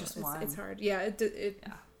to pick just one. It's hard. Yeah, it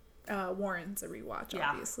warrants a rewatch,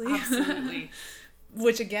 obviously. Absolutely.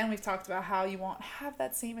 Which, again, we've talked about how you won't have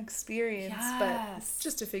that same experience, but Yes.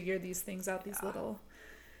 just to figure these things out, these little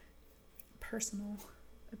personal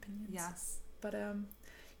opinions. Yes. But,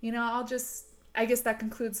 I guess that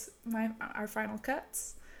concludes our final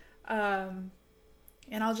cuts. And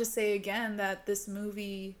I'll just say again that this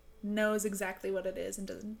movie knows exactly what it is and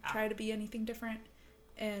doesn't try to be anything different.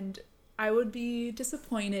 And I would be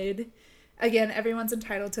disappointed. Again, everyone's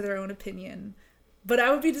entitled to their own opinion. But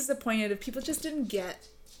I would be disappointed if people just didn't get,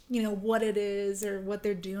 what it is or what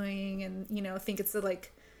they're doing and, think it's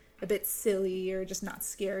like a bit silly or just not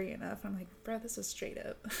scary enough. I'm like, bro, this is straight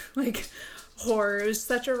up like horror. It was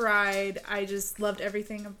such a ride. I just loved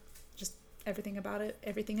everything about it.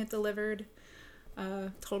 Everything it delivered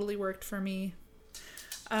totally worked for me.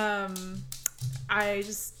 I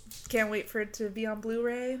just can't wait for it to be on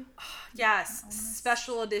Blu-ray. Yes.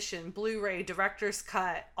 Special edition, Blu-ray, director's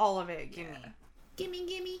cut, all of it. Gimme.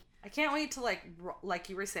 I can't wait to like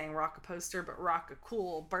you were saying, rock a poster, but rock a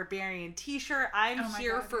cool Barbarian t-shirt. I'm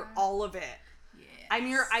here for all of it. Yes. I'm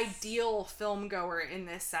your ideal film goer in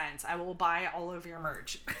this sense. I will buy all of your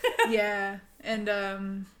merch. Yeah. And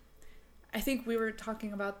I think we were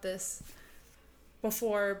talking about this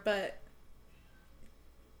before, but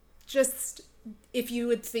just if you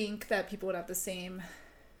would think that people would have the same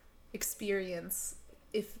experience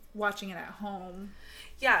if watching it at home.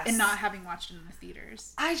 Yes. And not having watched it in the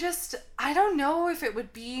theaters. I don't know if it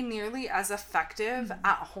would be nearly as effective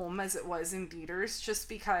at home as it was in theaters, just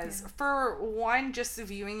because for one, just the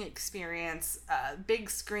viewing experience, big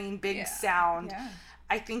screen, big sound,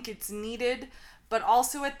 I think it's needed, but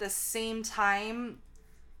also at the same time,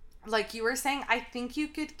 like you were saying, I think you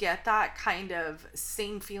could get that kind of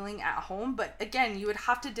same feeling at home, but again, you would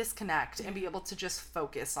have to disconnect and be able to just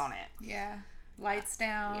focus on it. Yeah. Lights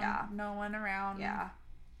down. Yeah. No one around. Yeah.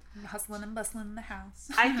 hustling and bustling in the house.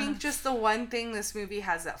 I think just the one thing this movie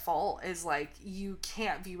has at fault is, like, you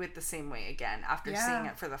can't view it the same way again after seeing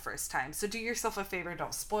it for the first time. So do yourself a favor,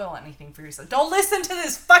 don't spoil anything for yourself. Don't listen to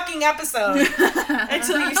this fucking episode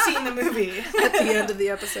until you've seen the movie. At the end of the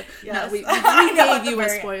episode. Yes. No, we gave you a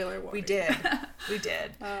spoiler warning. We did. We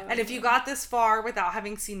did. And if you got this far without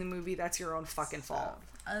having seen the movie, that's your own fucking fault.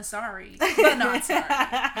 Sorry. But not sorry.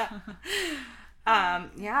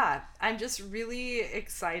 Yeah, I'm just really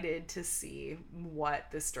excited to see what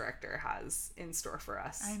this director has in store for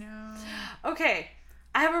us. I know. Okay,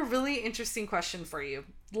 I have a really interesting question for you.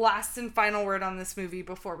 Last and final word on this movie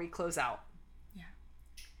before we close out. Yeah.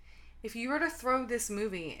 If you were to throw this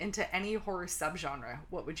movie into any horror subgenre,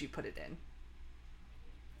 what would you put it in?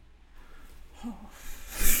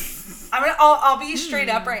 I'll be straight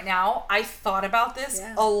up right now. I thought about this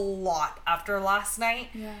a lot after last night.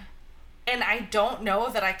 Yeah. And I don't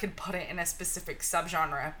know that I could put it in a specific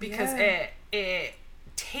subgenre because it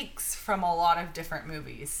takes from a lot of different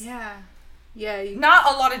movies. Yeah. Yeah.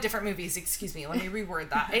 Not a lot of different movies, excuse me. Let me reword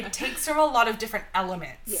that. It takes from a lot of different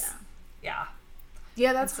elements. Yeah. Yeah.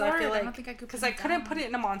 Yeah, that's so hard. I feel like, I don't think I could because I couldn't put it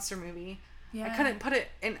in a monster movie. Yeah. I couldn't put it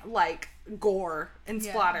in, like, gore and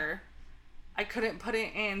splatter. I couldn't put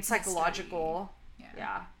it in psychological.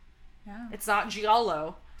 Yeah. It's not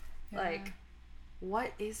giallo. Yeah. Like,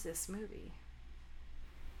 what is this movie?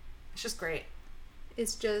 It's just great.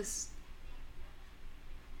 It's just...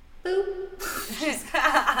 boop.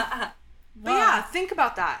 But yeah, think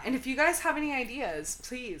about that. And if you guys have any ideas,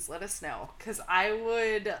 please let us know. Because I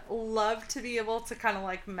would love to be able to kind of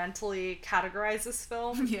like mentally categorize this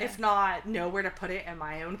film. Yeah. If not, know where to put it in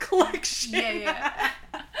my own collection. Yeah.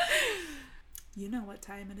 You know what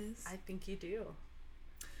time it is. I think you do.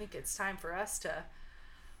 I think it's time for us to...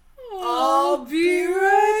 I'll be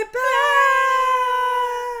right back!